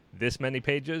has this many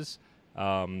pages,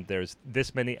 there's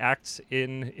this many acts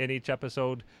in each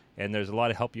episode, and there's a lot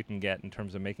of help you can get in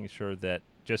terms of making sure that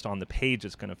just on the page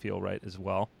it's going to feel right as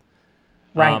well.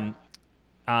 Right.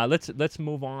 Let's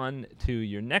move on to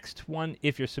your next one.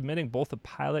 If you're submitting both a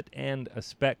pilot and a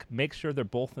spec, make sure they're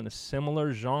both in a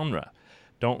similar genre.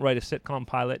 Don't write a sitcom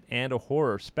pilot and a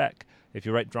horror spec. If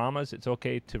you write dramas, it's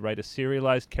okay to write a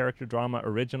serialized character drama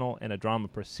original and a drama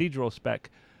procedural spec.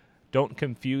 Don't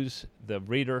confuse the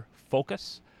reader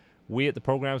focus. We at the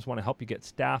programs want to help you get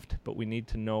staffed, but we need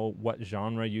to know what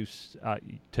genre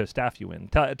to staff you in.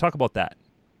 Talk about that.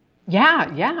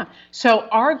 Yeah. So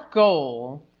our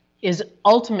goal is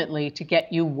ultimately to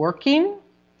get you working.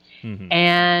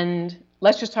 And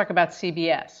let's just talk about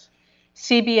CBS.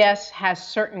 CBS has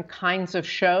certain kinds of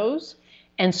shows,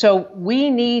 and so we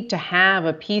need to have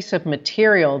a piece of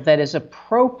material that is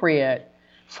appropriate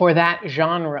for that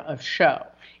genre of show.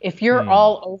 If you're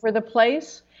all over the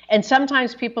place, and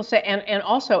sometimes people say, and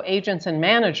also agents and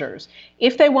managers,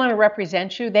 if they want to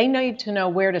represent you, they need to know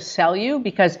where to sell you,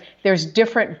 because there's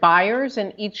different buyers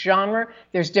in each genre.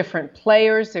 There's different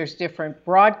players. There's different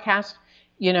broadcast,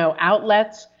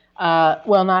 outlets.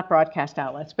 Well, not broadcast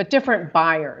outlets, but different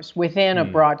buyers within a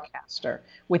broadcaster,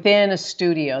 within a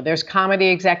studio. There's comedy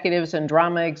executives and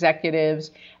drama executives.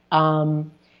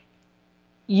 You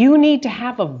need to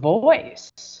have a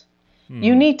voice.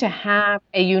 You need to have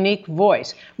a unique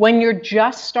voice. When you're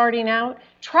just starting out,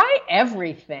 try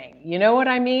everything. You know what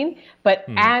I mean? But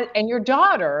and your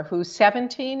daughter, who's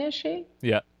 17, is she?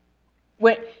 Yeah.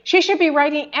 She should be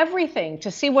writing everything to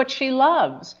see what she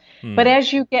loves. But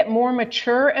as you get more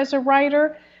mature as a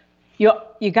writer,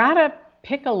 you gotta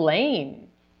pick a lane,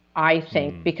 I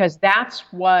think, because that's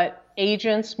what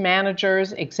agents,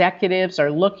 managers, executives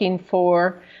are looking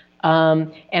for.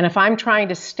 And if I'm trying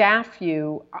to staff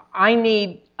you, I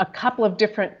need a couple of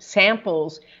different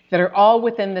samples that are all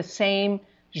within the same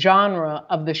genre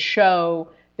of the show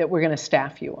that we're going to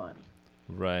staff you on.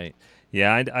 Right.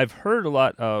 Yeah, I've heard a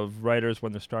lot of writers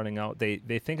when they're starting out, they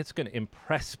think it's going to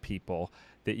impress people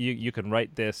that you can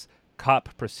write this cop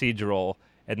procedural,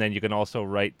 and then you can also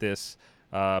write this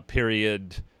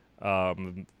period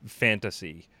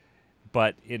fantasy.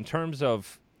 But in terms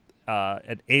of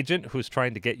an agent who's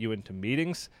trying to get you into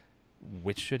meetings,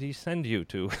 which should he send you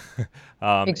to?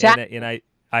 Exactly. And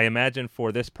I imagine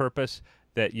for this purpose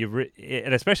that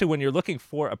and especially when you're looking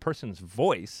for a person's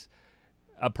voice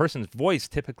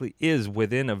typically is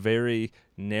within a very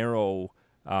narrow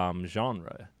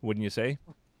genre, wouldn't you say?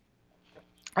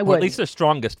 I would. Or at least their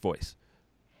strongest voice.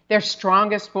 Their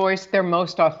strongest voice, their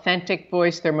most authentic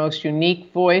voice, their most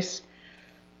unique voice.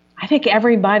 I think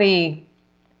everybody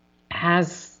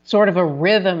has sort of a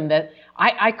rhythm that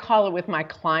I call it with my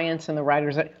clients and the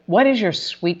writers. What is your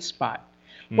sweet spot?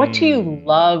 What do you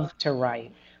love to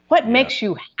write? What makes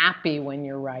you happy when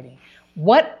you're writing?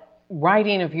 What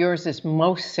writing of yours is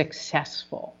most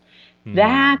successful?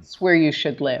 That's where you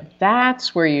should live.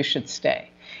 That's where you should stay.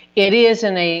 It is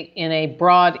in a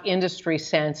broad industry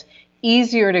sense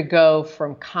easier to go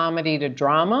from comedy to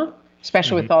drama,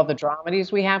 especially with all the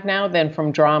dramedies we have now, than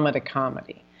from drama to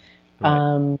comedy.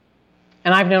 Right.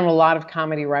 And I've known a lot of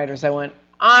comedy writers that went,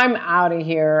 I'm out of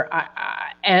here.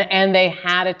 And they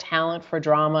had a talent for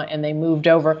drama, and they moved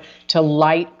over to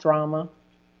light drama.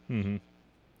 Mm-hmm.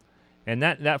 And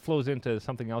that flows into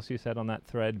something else you said on that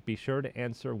thread. Be sure to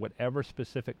answer whatever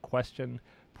specific question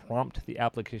prompt the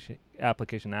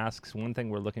application asks. One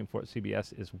thing we're looking for at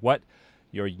CBS is what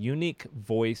your unique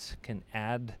voice can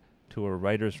add to a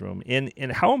writer's room. And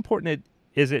how important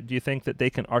is it, do you think, that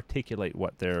they can articulate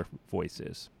what their voice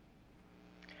is?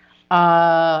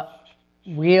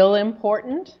 Real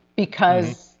important,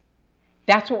 because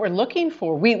that's what we're looking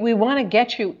for. We want to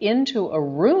get you into a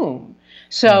room.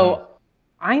 So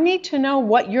I need to know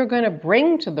what you're going to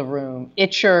bring to the room.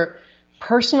 It's your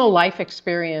personal life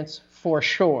experience for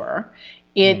sure.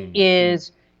 It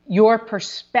is your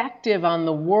perspective on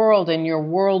the world and your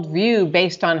worldview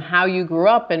based on how you grew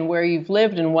up and where you've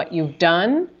lived and what you've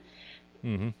done.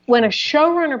 When a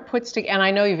showrunner puts together, and I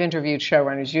know you've interviewed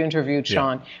showrunners, you interviewed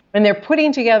Sean, when they're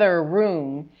putting together a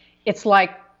room, it's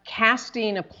like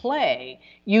casting a play.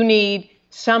 You need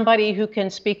somebody who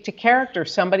can speak to character,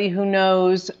 somebody who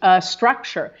knows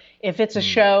structure. If it's a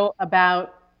show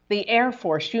about the Air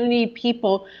Force, you need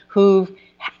people who've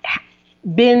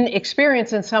been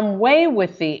experienced in some way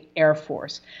with the Air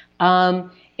Force.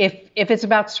 If it's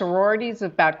about sororities,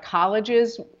 about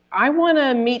colleges,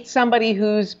 to meet somebody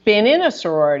who's been in a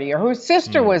sorority or whose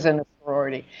sister was in a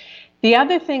sorority. The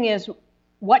other thing is,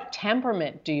 what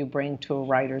temperament do you bring to a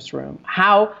writer's room?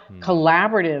 How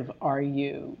collaborative are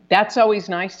you? That's always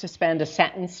nice to spend a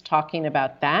sentence talking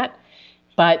about that.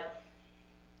 But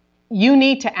you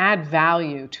need to add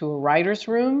value to a writer's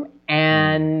room,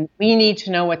 and we need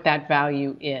to know what that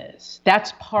value is.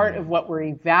 That's part of what we're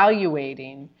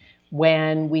evaluating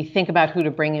when we think about who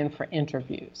to bring in for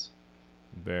interviews.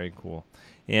 Very cool.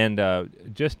 And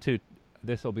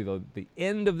this will be the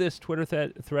end of this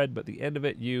Twitter thread, but the end of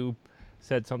it, you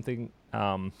said something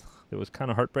that was kind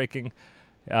of heartbreaking,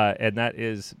 and that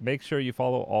is, make sure you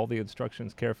follow all the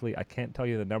instructions carefully. I can't tell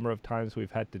you the number of times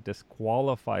we've had to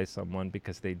disqualify someone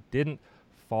because they didn't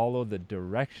follow the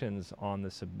directions on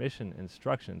the submission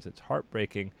instructions. It's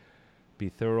heartbreaking. Be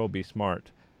thorough, be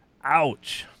smart.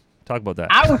 Ouch. Talk about that.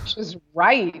 Ouch is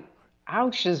right.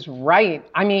 Ouch is right.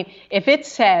 I mean, if it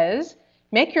says,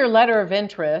 make your letter of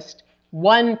interest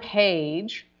 1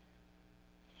 page,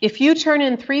 if you turn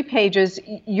in 3 pages,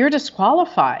 you're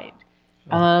disqualified.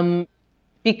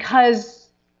 Because,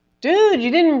 dude,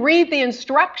 you didn't read the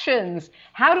instructions.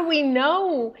 How do we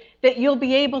know that you'll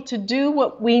be able to do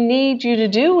what we need you to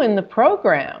do in the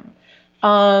program?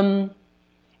 And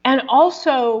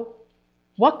also,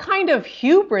 what kind of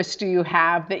hubris do you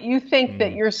have that you think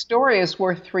that your story is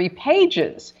worth 3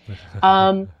 pages?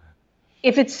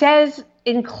 If it says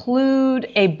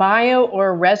include a bio or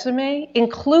a resume,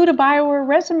 include a bio or a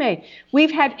resume.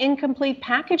 We've had incomplete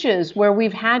packages where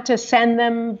we've had to send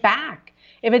them back.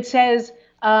 If it says,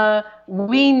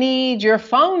 we need your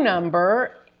phone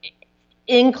number,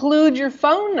 include your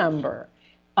phone number.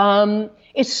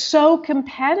 It's so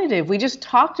competitive. We just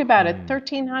talked about it,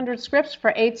 1,300 scripts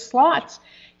for 8 slots.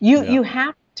 You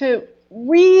have to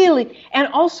really, and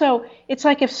also it's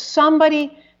like if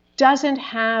somebody doesn't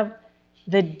have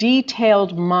the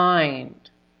detailed mind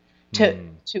to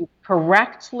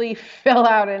correctly fill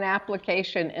out an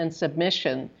application and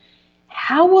submission,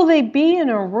 how will they be in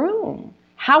a room?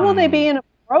 How will they be in a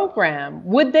program?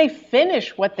 Would they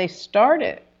finish what they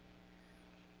started?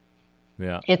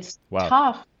 Yeah. It's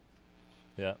tough.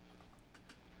 Yeah.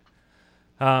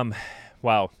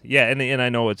 Wow. Yeah, and I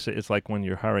know it's like when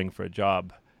you're hiring for a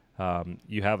job,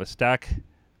 you have a stack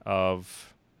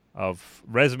of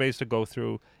resumes to go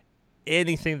through.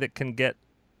 Anything that can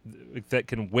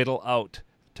whittle out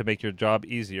to make your job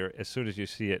easier, as soon as you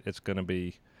see it, it's going to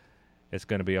be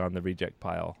on the reject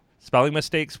pile. Spelling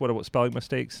mistakes. What about spelling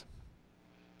mistakes?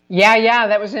 Yeah,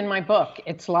 that was in my book.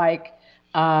 It's like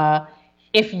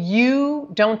if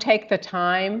you don't take the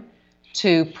time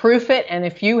to proof it, and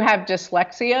if you have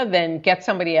dyslexia, then get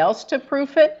somebody else to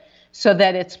proof it so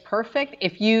that it's perfect.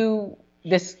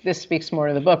 This speaks more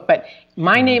to the book, but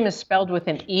my name is spelled with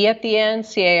an E at the end,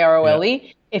 Carole. Yep.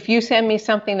 If you send me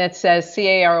something that says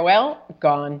Carol,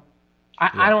 gone.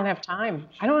 I don't have time.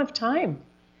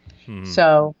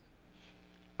 So,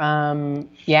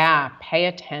 pay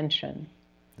attention.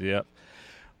 Yep.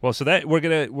 Well, so that we're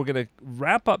gonna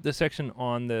wrap up this section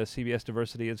on the CBS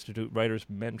Diversity Institute Writers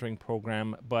Mentoring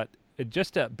Program. But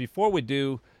just before we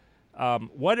do,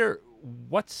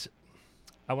 what's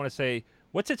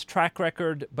its track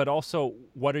record, but also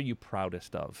what are you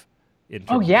proudest of? In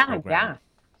terms of the program?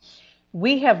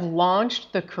 We have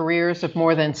launched the careers of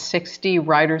more than 60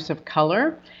 writers of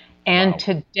color, and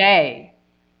today,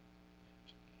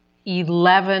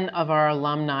 11 of our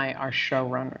alumni are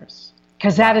showrunners,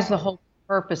 because that is the whole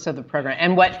purpose of the program.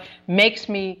 And what makes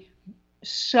me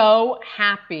so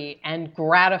happy and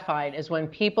gratified is when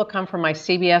people come from my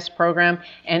CBS program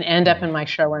and end up in my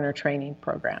showrunner training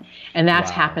program. And that's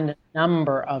happened a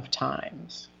number of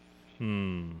times.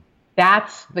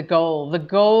 That's the goal. The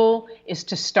goal is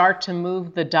to start to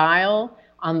move the dial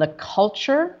on the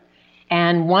culture.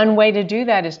 And one way to do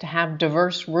that is to have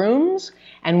diverse rooms.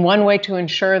 And one way to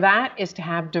ensure that is to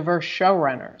have diverse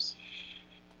showrunners.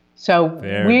 So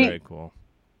very cool.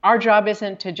 Our job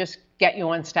isn't to just get you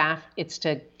on staff, it's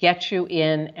to get you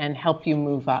in and help you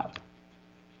move up.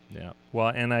 Yeah. Well,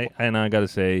 and I got to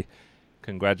say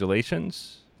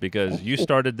congratulations, because you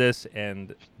started this,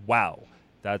 and wow,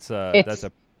 that's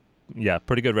a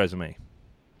pretty good resume.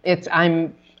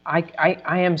 I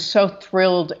am so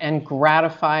thrilled and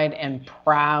gratified and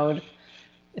proud.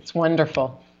 It's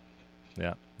wonderful.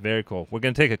 Yeah. Very cool. We're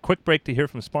going to take a quick break to hear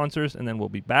from sponsors, and then we'll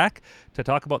be back to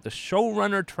talk about the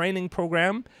showrunner training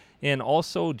program and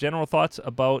also general thoughts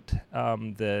about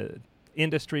the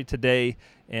industry today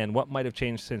and what might have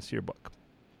changed since your book.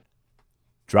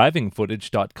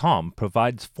 DrivingFootage.com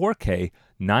provides 4K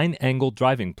 9-angle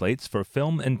driving plates for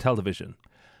film and television.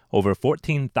 Over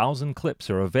 14,000 clips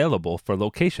are available for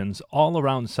locations all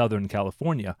around Southern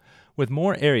California, with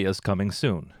more areas coming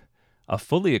soon. A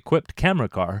fully equipped camera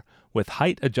car with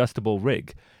height-adjustable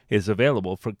rig is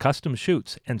available for custom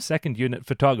shoots and second unit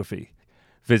photography.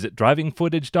 Visit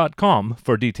drivingfootage.com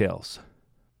for details.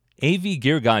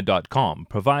 avgearguide.com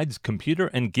provides computer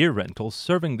and gear rentals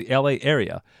serving the LA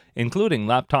area, including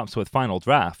laptops with Final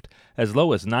Draft, as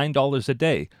low as $9 a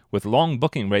day with long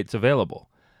booking rates available.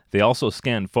 They also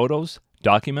scan photos,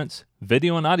 documents,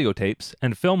 video and audio tapes,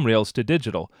 and film reels to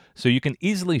digital, so you can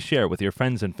easily share with your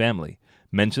friends and family.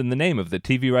 Mention the name of the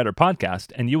TV Writer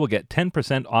Podcast and you will get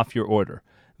 10% off your order.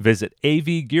 Visit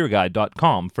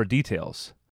avgearguide.com for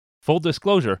details. Full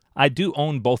disclosure, I do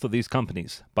own both of these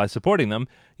companies. By supporting them,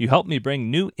 you help me bring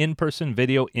new in-person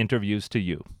video interviews to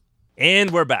you.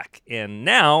 And we're back. And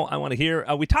now I want to hear,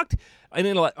 we talked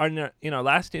in our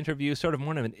last interview sort of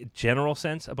more in a general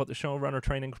sense about the showrunner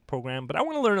training program, but I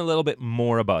want to learn a little bit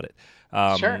more about it.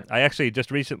 Sure. I actually just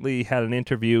recently had an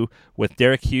interview with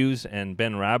Derek Hughes and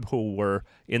Ben Rabb, who were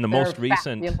in the most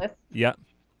recent... Fabulous.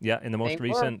 Yeah, in the most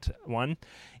recent one.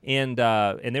 And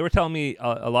they were telling me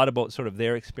a lot about sort of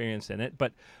their experience in it.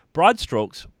 But broad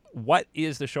strokes, what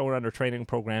is the showrunner training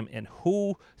program and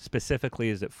who specifically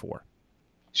is it for?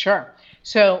 Sure.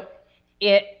 So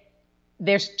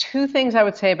there's two things I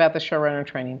would say about the showrunner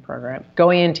training program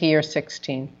going into year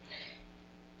 16.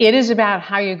 It is about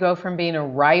how you go from being a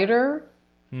writer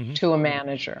to a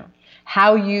manager,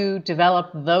 how you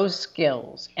develop those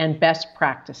skills and best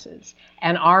practices.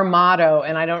 And our motto,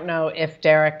 and I don't know if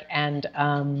Derek and,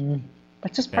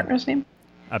 what's his partner's name?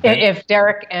 If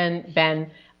Derek and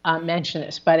Ben mention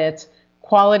this, but it's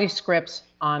quality scripts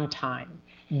on time.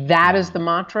 That is the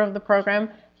mantra of the program.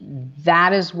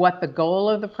 That is what the goal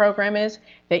of the program is,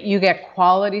 that you get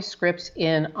quality scripts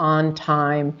in on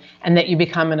time and that you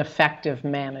become an effective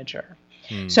manager.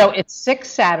 So it's 6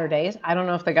 Saturdays. I don't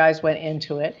know if the guys went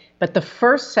into it, but the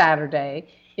first Saturday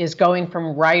is going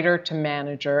from writer to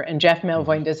manager, and Jeff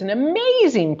Melvoin does an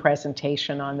amazing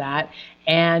presentation on that,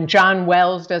 and John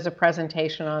Wells does a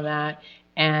presentation on that,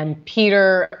 and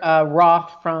Peter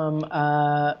Roth from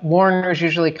Warner's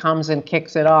usually comes and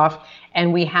kicks it off,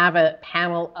 and we have a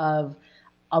panel of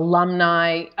of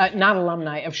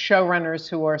showrunners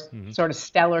who are sort of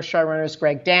stellar showrunners,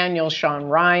 Greg Daniels, Sean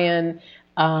Ryan.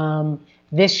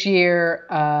 This year,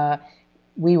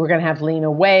 we were going to have Lena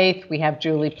Waithe. We have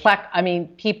Julie Plec. I mean,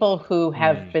 people who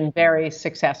have been very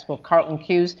successful. Carlton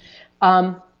Cuse.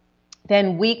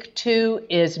 Then week 2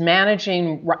 is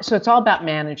managing. So it's all about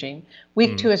managing.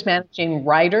 Week 2 is managing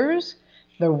writers,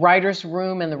 the writer's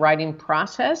room and the writing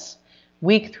process.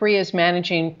 Week 3 is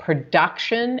managing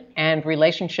production and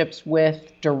relationships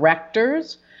with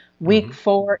directors. Week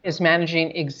 4 is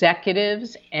managing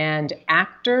executives and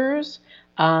actors.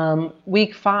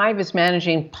 Week 5 is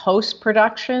managing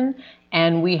post-production,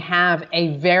 and we have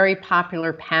a very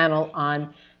popular panel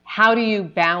on how do you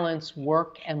balance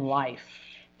work and life.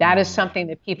 That is something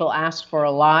that people asked for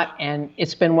a lot, and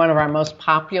it's been one of our most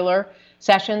popular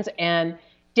sessions. And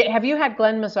have you had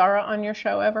Glenn Mazzara on your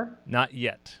show ever? Not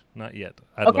yet. I'd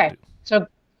love to. So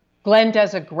Glenn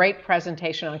does a great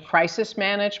presentation on crisis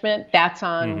management. That's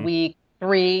on week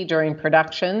 3 during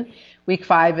production. Week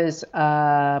 5 is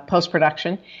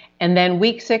post-production. And then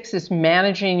week 6 is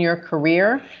managing your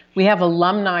career. We have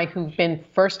alumni who've been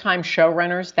first-time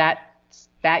showrunners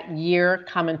that year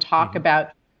come and talk about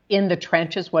in the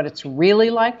trenches what it's really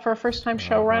like for a first-time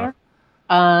showrunner.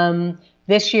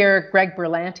 This year, Greg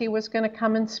Berlanti was going to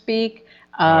come and speak.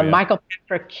 Michael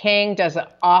Patrick King does an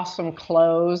awesome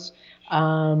close.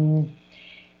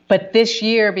 But this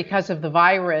year, because of the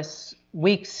virus,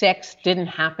 week 6 didn't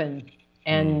happen.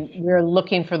 And we're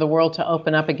looking for the world to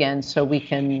open up again so we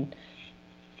can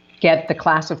get the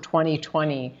class of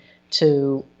 2020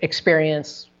 to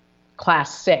experience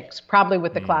class 6, probably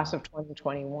with the class of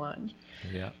 2021.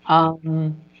 Yeah.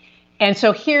 And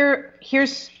so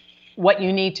here's what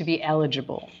you need to be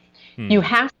eligible. You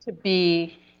have to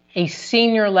be a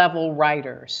senior level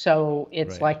writer. So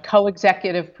it's like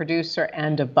co-executive producer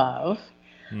and above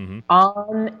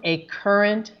on a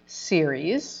current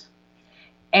series,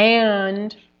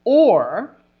 and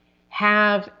or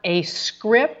have a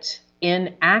script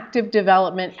in active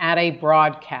development at a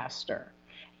broadcaster,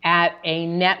 at a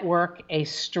network, a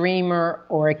streamer,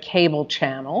 or a cable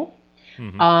channel.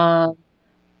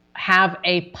 Have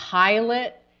a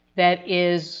pilot that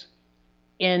is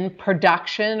in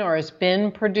production or has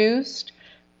been produced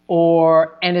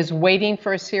and is waiting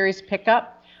for a series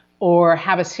pickup, or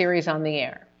have a series on the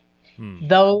air.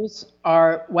 Those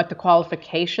are what the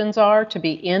qualifications are to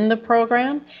be in the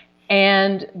program.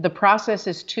 And the process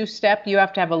is two-step. You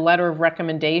have to have a letter of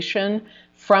recommendation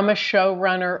from a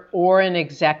showrunner or an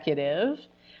executive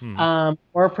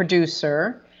or a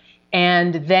producer.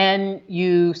 And then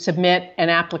you submit an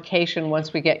application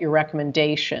once we get your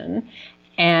recommendation.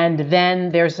 And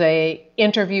then there's a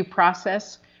interview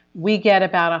process. We get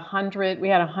about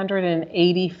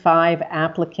 185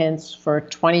 applicants for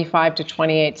 25 to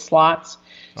 28 slots.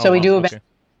 So we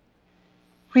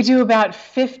do about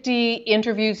 50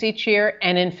 interviews each year,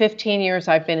 and in 15 years,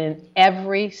 I've been in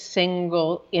every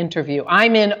single interview.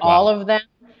 I'm in all of them.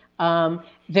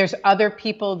 There's other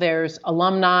people, there's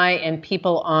alumni and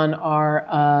people on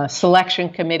our selection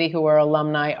committee who are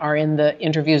alumni are in the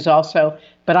interviews also,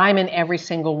 but I'm in every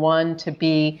single one to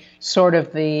be sort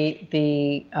of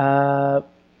the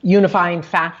unifying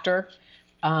factor.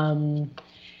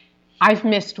 I've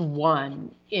missed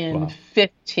one in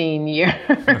 15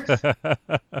 years.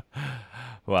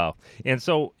 Wow. And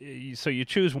so you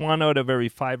choose one out of every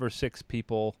 5 or 6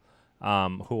 people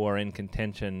who are in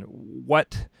contention.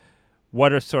 What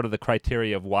are sort of the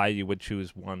criteria of why you would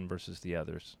choose one versus the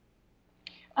others?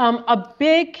 A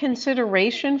big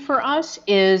consideration for us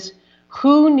is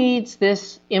who needs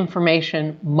this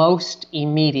information most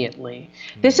immediately.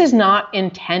 This is not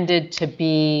intended to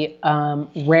be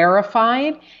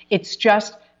rarefied. It's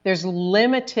just there's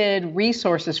limited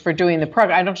resources for doing the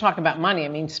program. I don't talk about money. I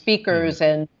mean speakers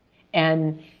and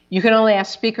you can only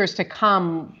ask speakers to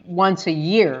come once a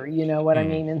year, you know what I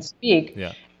mean, and speak.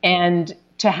 Yeah. And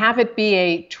to have it be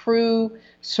a true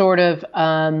sort of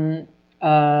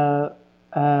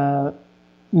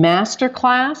master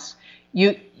class,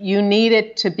 you need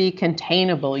it to be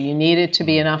containable. You need it to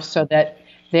be enough so that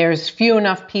there's few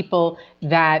enough people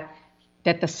that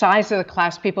the size of the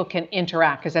class people can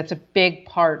interact, because that's a big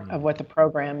part of what the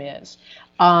program is.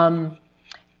 So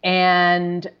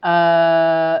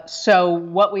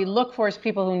what we look for is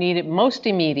people who need it most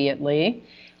immediately.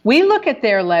 We look at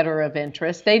their letter of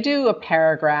interest. They do a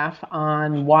paragraph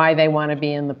on why they want to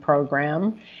be in the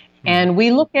program. And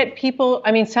we look at people,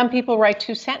 I mean, some people write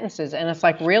 2 sentences, and it's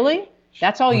like, really?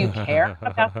 That's all you care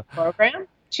about the program?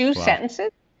 2 sentences?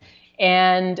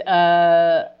 And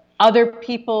other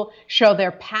people show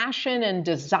their passion and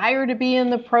desire to be in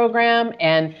the program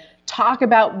and talk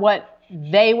about what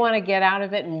they want to get out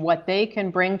of it and what they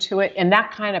can bring to it. And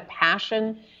that kind of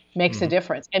passion makes a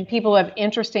difference. And people who have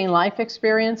interesting life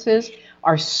experiences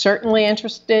are certainly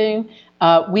interesting.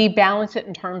 We balance it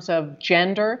in terms of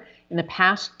gender. In the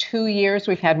past 2 years,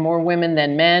 we've had more women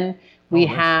than men. We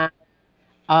have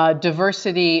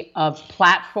diversity of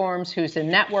platforms, who's in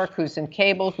network, who's in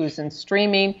cable, who's in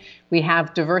streaming. We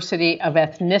have diversity of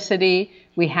ethnicity.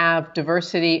 We have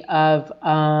diversity of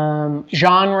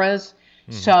genres.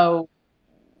 So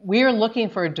we're looking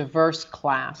for a diverse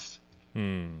class.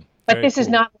 But this is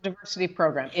not a diversity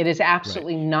program. It is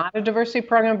absolutely not a diversity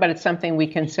program, but it's something we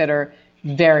consider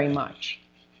very much.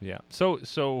 Yeah.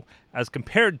 So as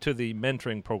compared to the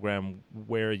mentoring program,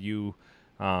 where you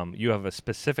have a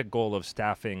specific goal of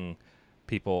staffing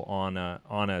people on a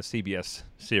CBS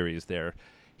series,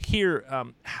 here,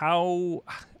 how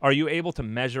are you able to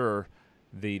measure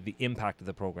the impact of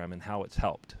the program and how it's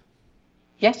helped?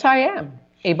 Yes, I am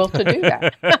able to do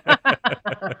that.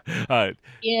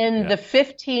 In the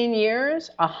 15 years,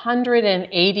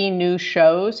 180 new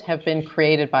shows have been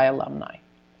created by alumni.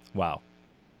 Wow.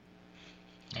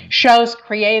 Shows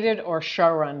created or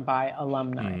showrun by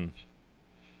alumni.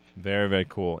 Very, very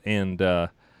cool. And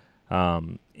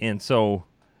so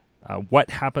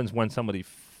what happens when somebody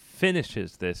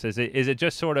finishes this? Is it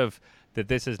just sort of that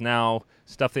this is now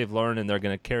stuff they've learned and they're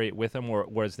going to carry it with them,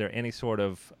 or is there any sort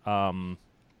of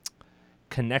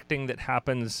connecting that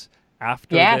happens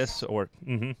after this? Or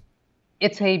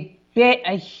It's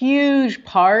a huge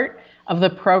part of the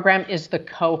program is the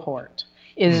cohort,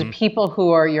 is people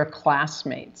who are your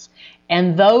classmates.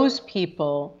 And those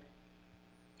people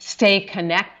stay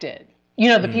connected. You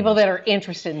know, the people that are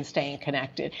interested in staying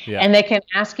connected. And they can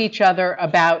ask each other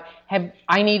about,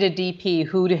 I need a DP,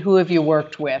 who have you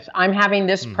worked with? I'm having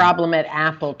this problem at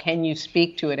Apple. Can you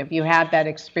speak to it? Have you had that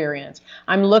experience?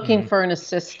 I'm looking for an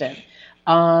assistant.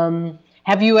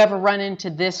 Have you ever run into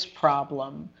this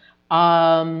problem?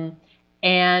 And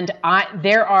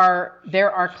there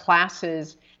are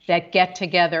classes that get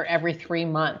together every 3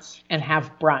 months and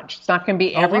have brunch. It's not going to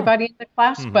be everybody in the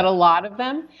class, but a lot of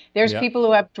them. There's people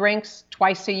who have drinks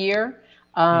twice a year.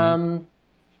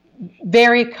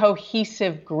 Very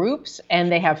cohesive groups,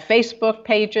 and they have Facebook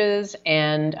pages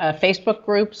and Facebook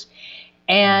groups.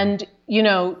 And, you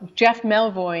know, Jeff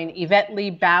Melvoin, Yvette Lee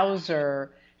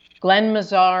Bowser, Glenn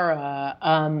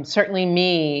Mazzara, certainly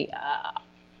me,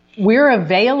 we're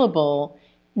available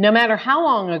no matter how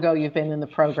long ago you've been in the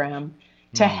program,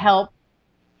 to help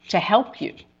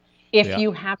you if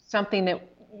you have something that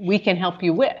we can help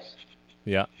you with.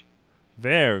 Yeah.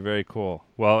 Very, very cool.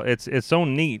 Well, it's so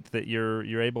neat that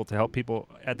you're able to help people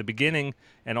at the beginning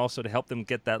and also to help them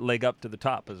get that leg up to the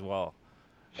top as well.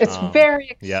 It's very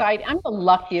exciting. I'm the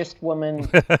luckiest woman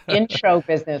in show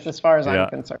business as far as I'm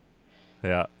concerned.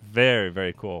 Yeah, very,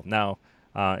 very cool. Now,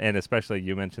 and especially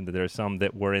you mentioned that there's some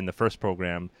that were in the first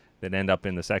program that end up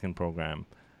in the second program.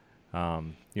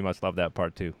 You must love that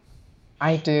part too.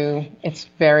 I do. It's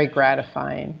very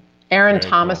gratifying. Aaron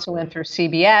Thomas, who went through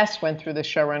CBS, went through the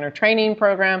showrunner training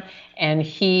program, and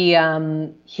he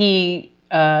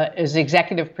is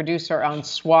executive producer on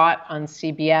SWAT on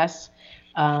CBS.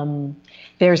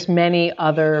 There's many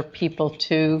other people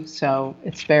too, so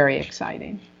it's very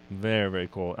exciting. Very, very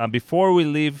cool. Before we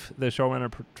leave the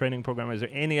showrunner training program, is there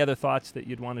any other thoughts that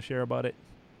you'd want to share about it?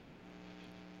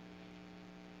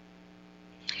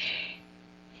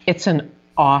 It's an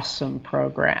awesome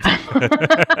program.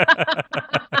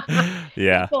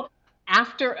 Yeah. People,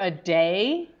 after a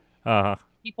day,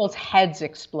 people's heads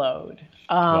explode.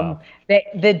 Wow.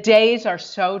 The days are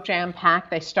so jam-packed.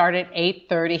 They start at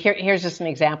 8:30. Here's just an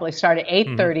example. They start at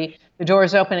 8:30. The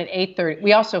doors open at 8:30.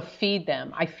 We also feed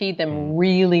them. I feed them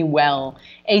really well.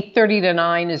 8:30 to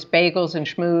 9 is bagels and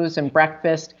schmooze and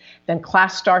breakfast. Then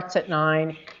class starts at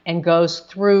 9 and goes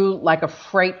through like a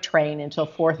freight train until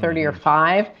 4:30 or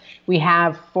 5. We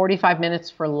have 45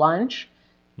 minutes for lunch,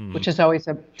 which is always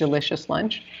a delicious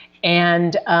lunch.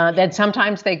 And then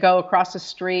sometimes they go across the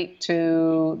street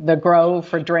to the Grove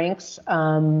for drinks.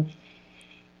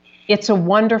 It's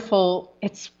wonderful.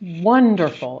 It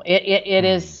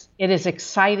is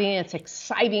exciting. It's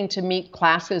exciting to meet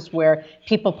classes where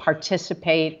people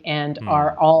participate and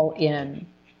are all in.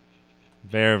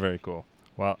 Very, very cool.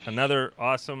 Well, another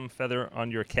awesome feather on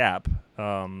your cap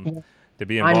to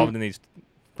be involved in these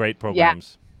great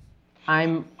programs. Yeah,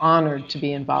 I'm honored to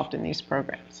be involved in these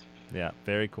programs. Yeah,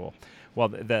 very cool. Well,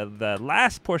 the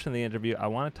last portion of the interview, I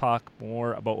want to talk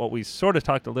more about what we sort of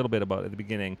talked a little bit about at the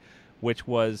beginning, which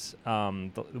was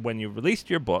when you released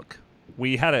your book,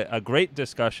 we had a great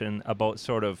discussion about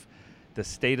sort of the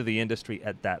state of the industry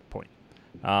at that point.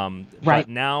 Right. But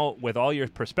now, with all your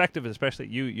perspective, especially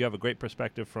you have a great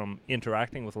perspective from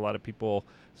interacting with a lot of people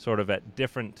sort of at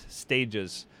different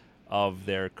stages of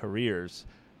their careers.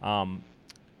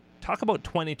 Talk about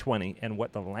 2020 and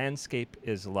what the landscape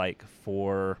is like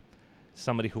for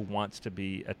somebody who wants to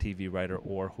be a TV writer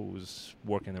or who's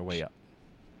working their way up.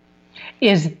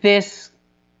 Is this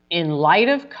in light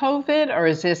of COVID, or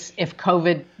is this if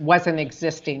COVID wasn't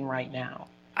existing right now?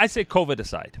 I say COVID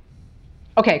aside.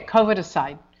 Okay, COVID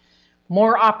aside.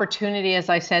 More opportunity, as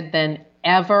I said, than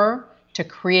ever to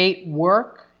create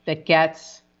work that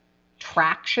gets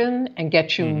traction and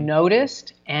gets you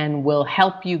noticed and will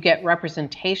help you get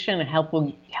representation and help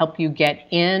you get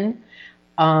in.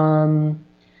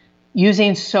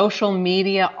 Using social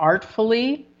media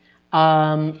artfully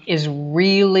is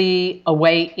really a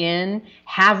way in.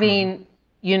 Having,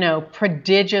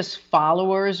 prodigious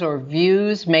followers or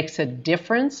views makes a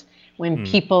difference when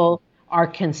people are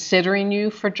considering you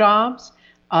for jobs.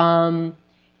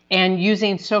 And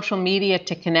using social media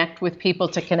to connect with people,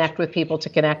 to get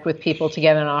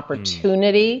an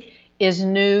opportunity is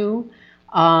new.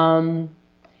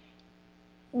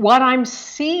 What I'm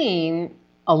seeing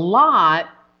a lot,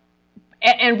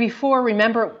 and before,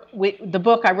 remember,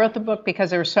 I wrote the book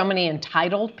because there were so many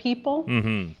entitled people.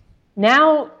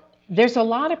 Now, there's a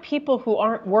lot of people who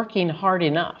aren't working hard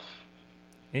enough.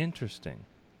 Interesting.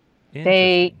 And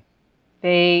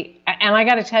I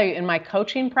got to tell you, in my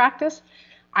coaching practice,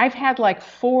 I've had like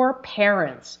 4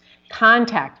 parents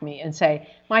contact me and say,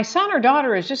 my son or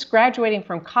daughter is just graduating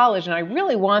from college and I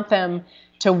really want them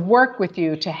to work with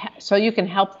you so you can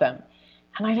help them.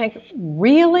 And I think,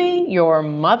 really? Your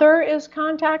mother is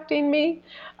contacting me?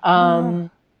 And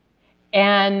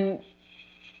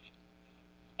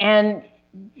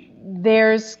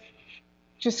there's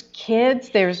just kids,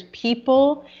 there's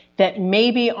people that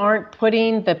maybe aren't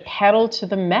putting the pedal to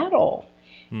the metal.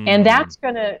 And that's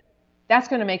going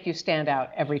to make you stand out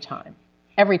every time.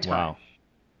 Wow.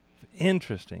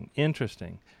 Interesting.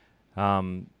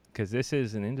 Because this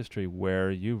is an industry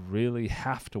where you really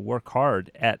have to work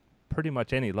hard at pretty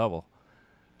much any level.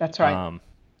 That's right.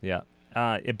 Yeah.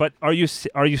 But are you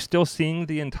still seeing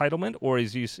the entitlement, or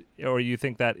you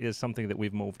think that is something that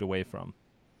we've moved away from?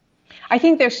 I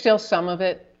think there's still some of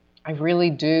it. I really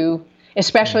do,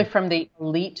 especially from the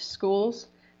elite schools.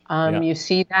 You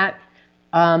see that.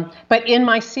 But in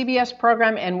my CBS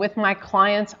program and with my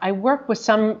clients, I work with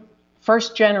some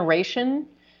first generation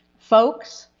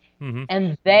folks, Mm-hmm.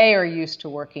 And they are used to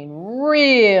working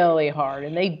really hard,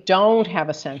 and they don't have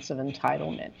a sense of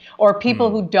entitlement. Or people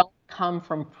who don't come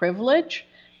from privilege,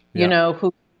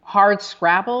 who hard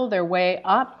scrabble their way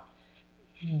up,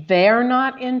 they're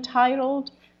not entitled.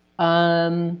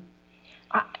 Actually,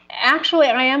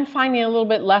 I am finding a little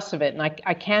bit less of it, and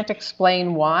I can't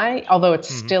explain why, although it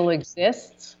still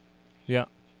exists. Yeah.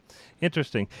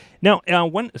 Interesting. Now,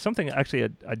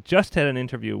 I just had an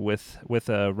interview with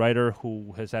a writer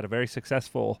who has had a very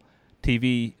successful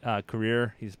TV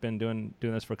career. He's been doing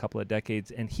this for a couple of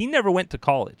decades, and he never went to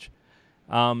college.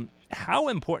 How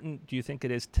important do you think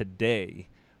it is today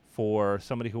for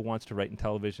somebody who wants to write in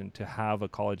television to have a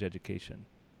college education?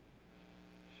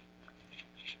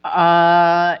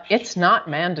 It's not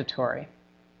mandatory.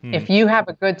 If you have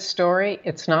a good story,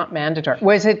 it's not mandatory.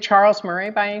 Was it Charles Murray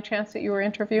by any chance that you were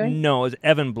interviewing? No, it was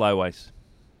Evan Bleiweiss.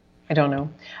 I don't know.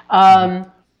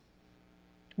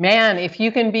 Man, if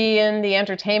you can be in the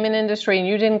entertainment industry and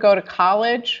you didn't go to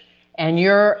college and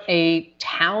you're a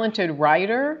talented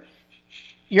writer,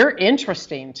 you're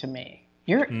interesting to me.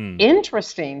 You're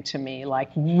interesting to me.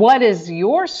 Like, what is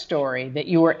your story that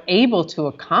you were able to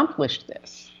accomplish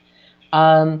this?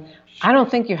 I don't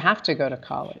think you have to go to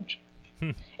college.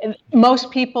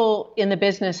 Most people in the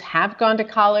business have gone to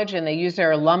college and they use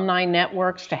their alumni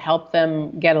networks to help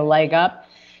them get a leg up.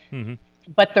 Mm-hmm.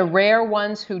 But the rare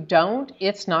ones who don't,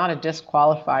 it's not a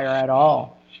disqualifier at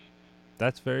all.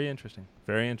 That's very interesting.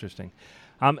 Very interesting.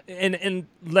 And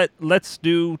let's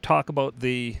talk about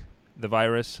the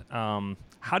virus.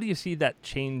 How do you see that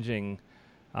changing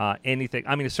anything?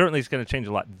 I mean, certainly it's going to change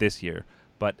a lot this year,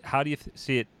 but how do you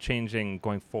see it changing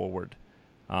going forward,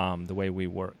 the way we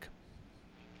work?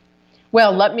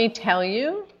 Well, let me tell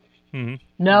you,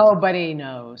 nobody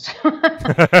knows. So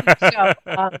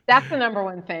that's the number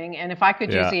one thing. And if I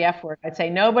could use the F word, I'd say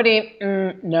nobody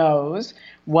knows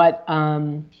what's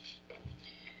going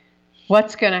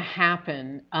to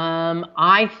happen.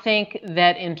 I think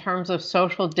that in terms of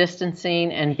social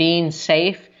distancing and being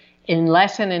safe,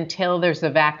 unless and until there's a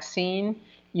vaccine,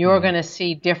 you're going to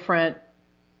see different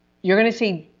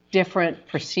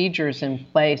procedures in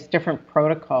place, different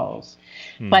protocols.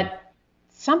 But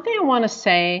something I want to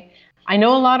say, I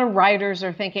know a lot of writers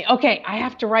are thinking, okay, I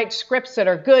have to write scripts that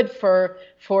are good for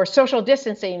social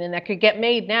distancing and that could get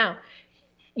made now.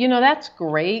 That's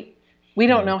great. We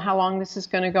don't know how long this is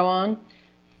going to go on.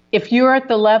 If you're at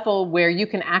the level where you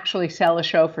can actually sell a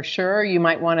show for sure, you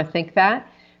might want to think that.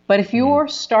 But if you're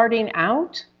starting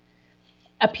out,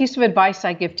 a piece of advice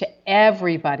I give to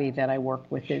everybody that I work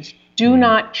with is do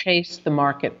not chase the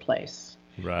marketplace.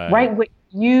 Right. Write what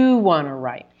you want to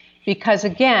write. Because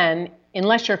again,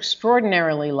 unless you're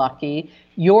extraordinarily lucky,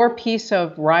 your piece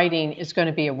of writing is going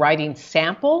to be a writing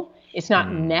sample. It's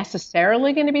not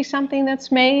necessarily going to be something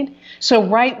that's made. So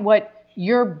write what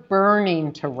you're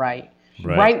burning to write.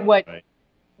 Right. Write what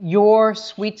your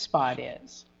sweet spot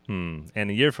is. And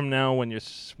a year from now, when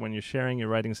you're sharing your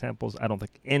writing samples, I don't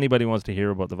think anybody wants to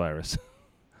hear about the virus.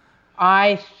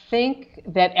 I think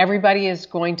that everybody is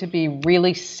going to be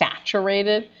really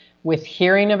saturated with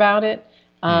hearing about it.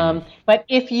 But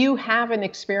if you have an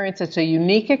experience that's a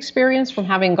unique experience from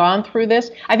having gone through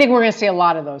this, I think we're going to see a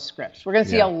lot of those scripts. We're going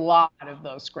to see a lot of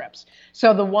those scripts.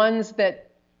 So the ones that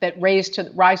rise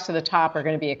to the top are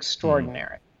going to be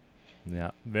extraordinary.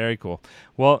 Yeah, very cool.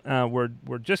 Well,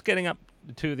 we're just getting up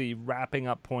to the wrapping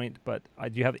up point, but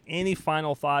do you have any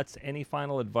final thoughts, any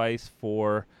final advice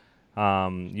for,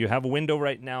 you have a window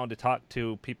right now to talk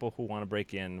to people who want to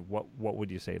break in. What would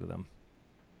you say to them?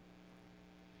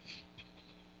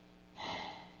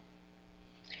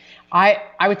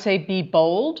 I would say be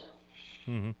bold,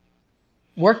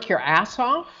 work your ass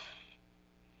off,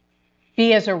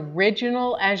 be as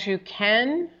original as you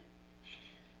can,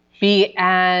 be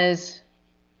as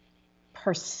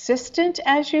persistent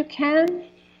as you can,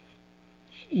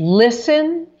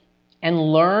 listen and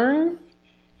learn,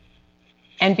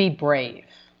 and be brave.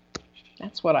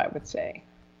 That's what I would say.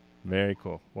 Very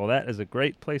cool. Well, that is a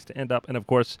great place to end up. And of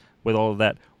course, with all of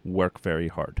that, work very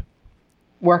hard.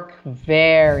 Work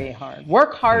very hard.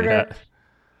 Work harder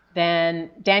than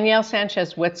Danielle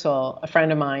Sanchez-Witzel, a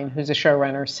friend of mine who's a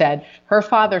showrunner, said her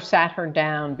father sat her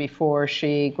down before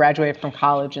she graduated from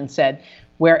college and said,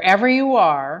 wherever you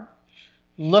are,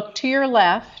 look to your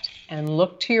left and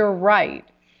look to your right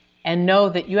and know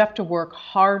that you have to work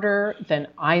harder than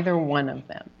either one of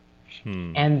them.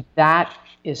 And that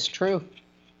is true.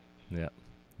 Yeah,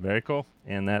 very cool.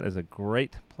 And that is a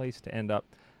great place to end up.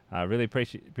 I really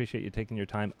appreciate you taking your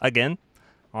time again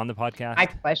on the podcast. My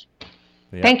pleasure.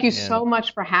 Yeah, thank you so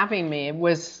much for having me. It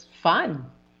was fun.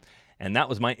 And that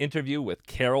was my interview with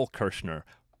Carol Kirschner,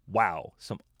 Wow,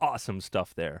 some awesome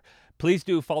stuff there. Please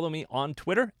do follow me on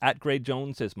Twitter.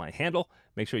 @GrayJones is my handle.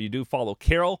 Make sure you do follow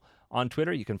Carol on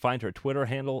Twitter. You can find her Twitter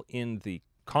handle in the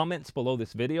comments below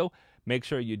this video. Make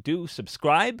sure you do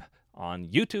subscribe on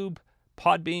YouTube,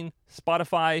 Podbean,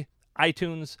 Spotify,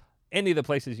 iTunes, any of the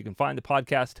places you can find the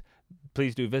podcast.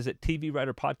 Please do visit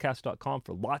tvwriterpodcast.com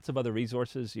for lots of other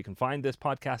resources. You can find this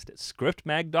podcast at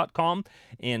scriptmag.com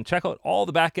and check out all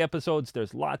the back episodes.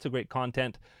 There's lots of great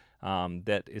content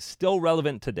that is still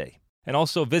relevant today. And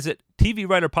also visit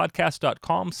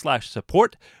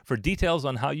tvwriterpodcast.com/support for details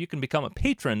on how you can become a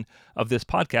patron of this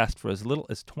podcast for as little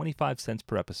as 25 cents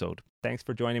per episode. Thanks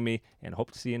for joining me, and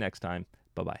hope to see you next time.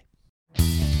 Bye-bye.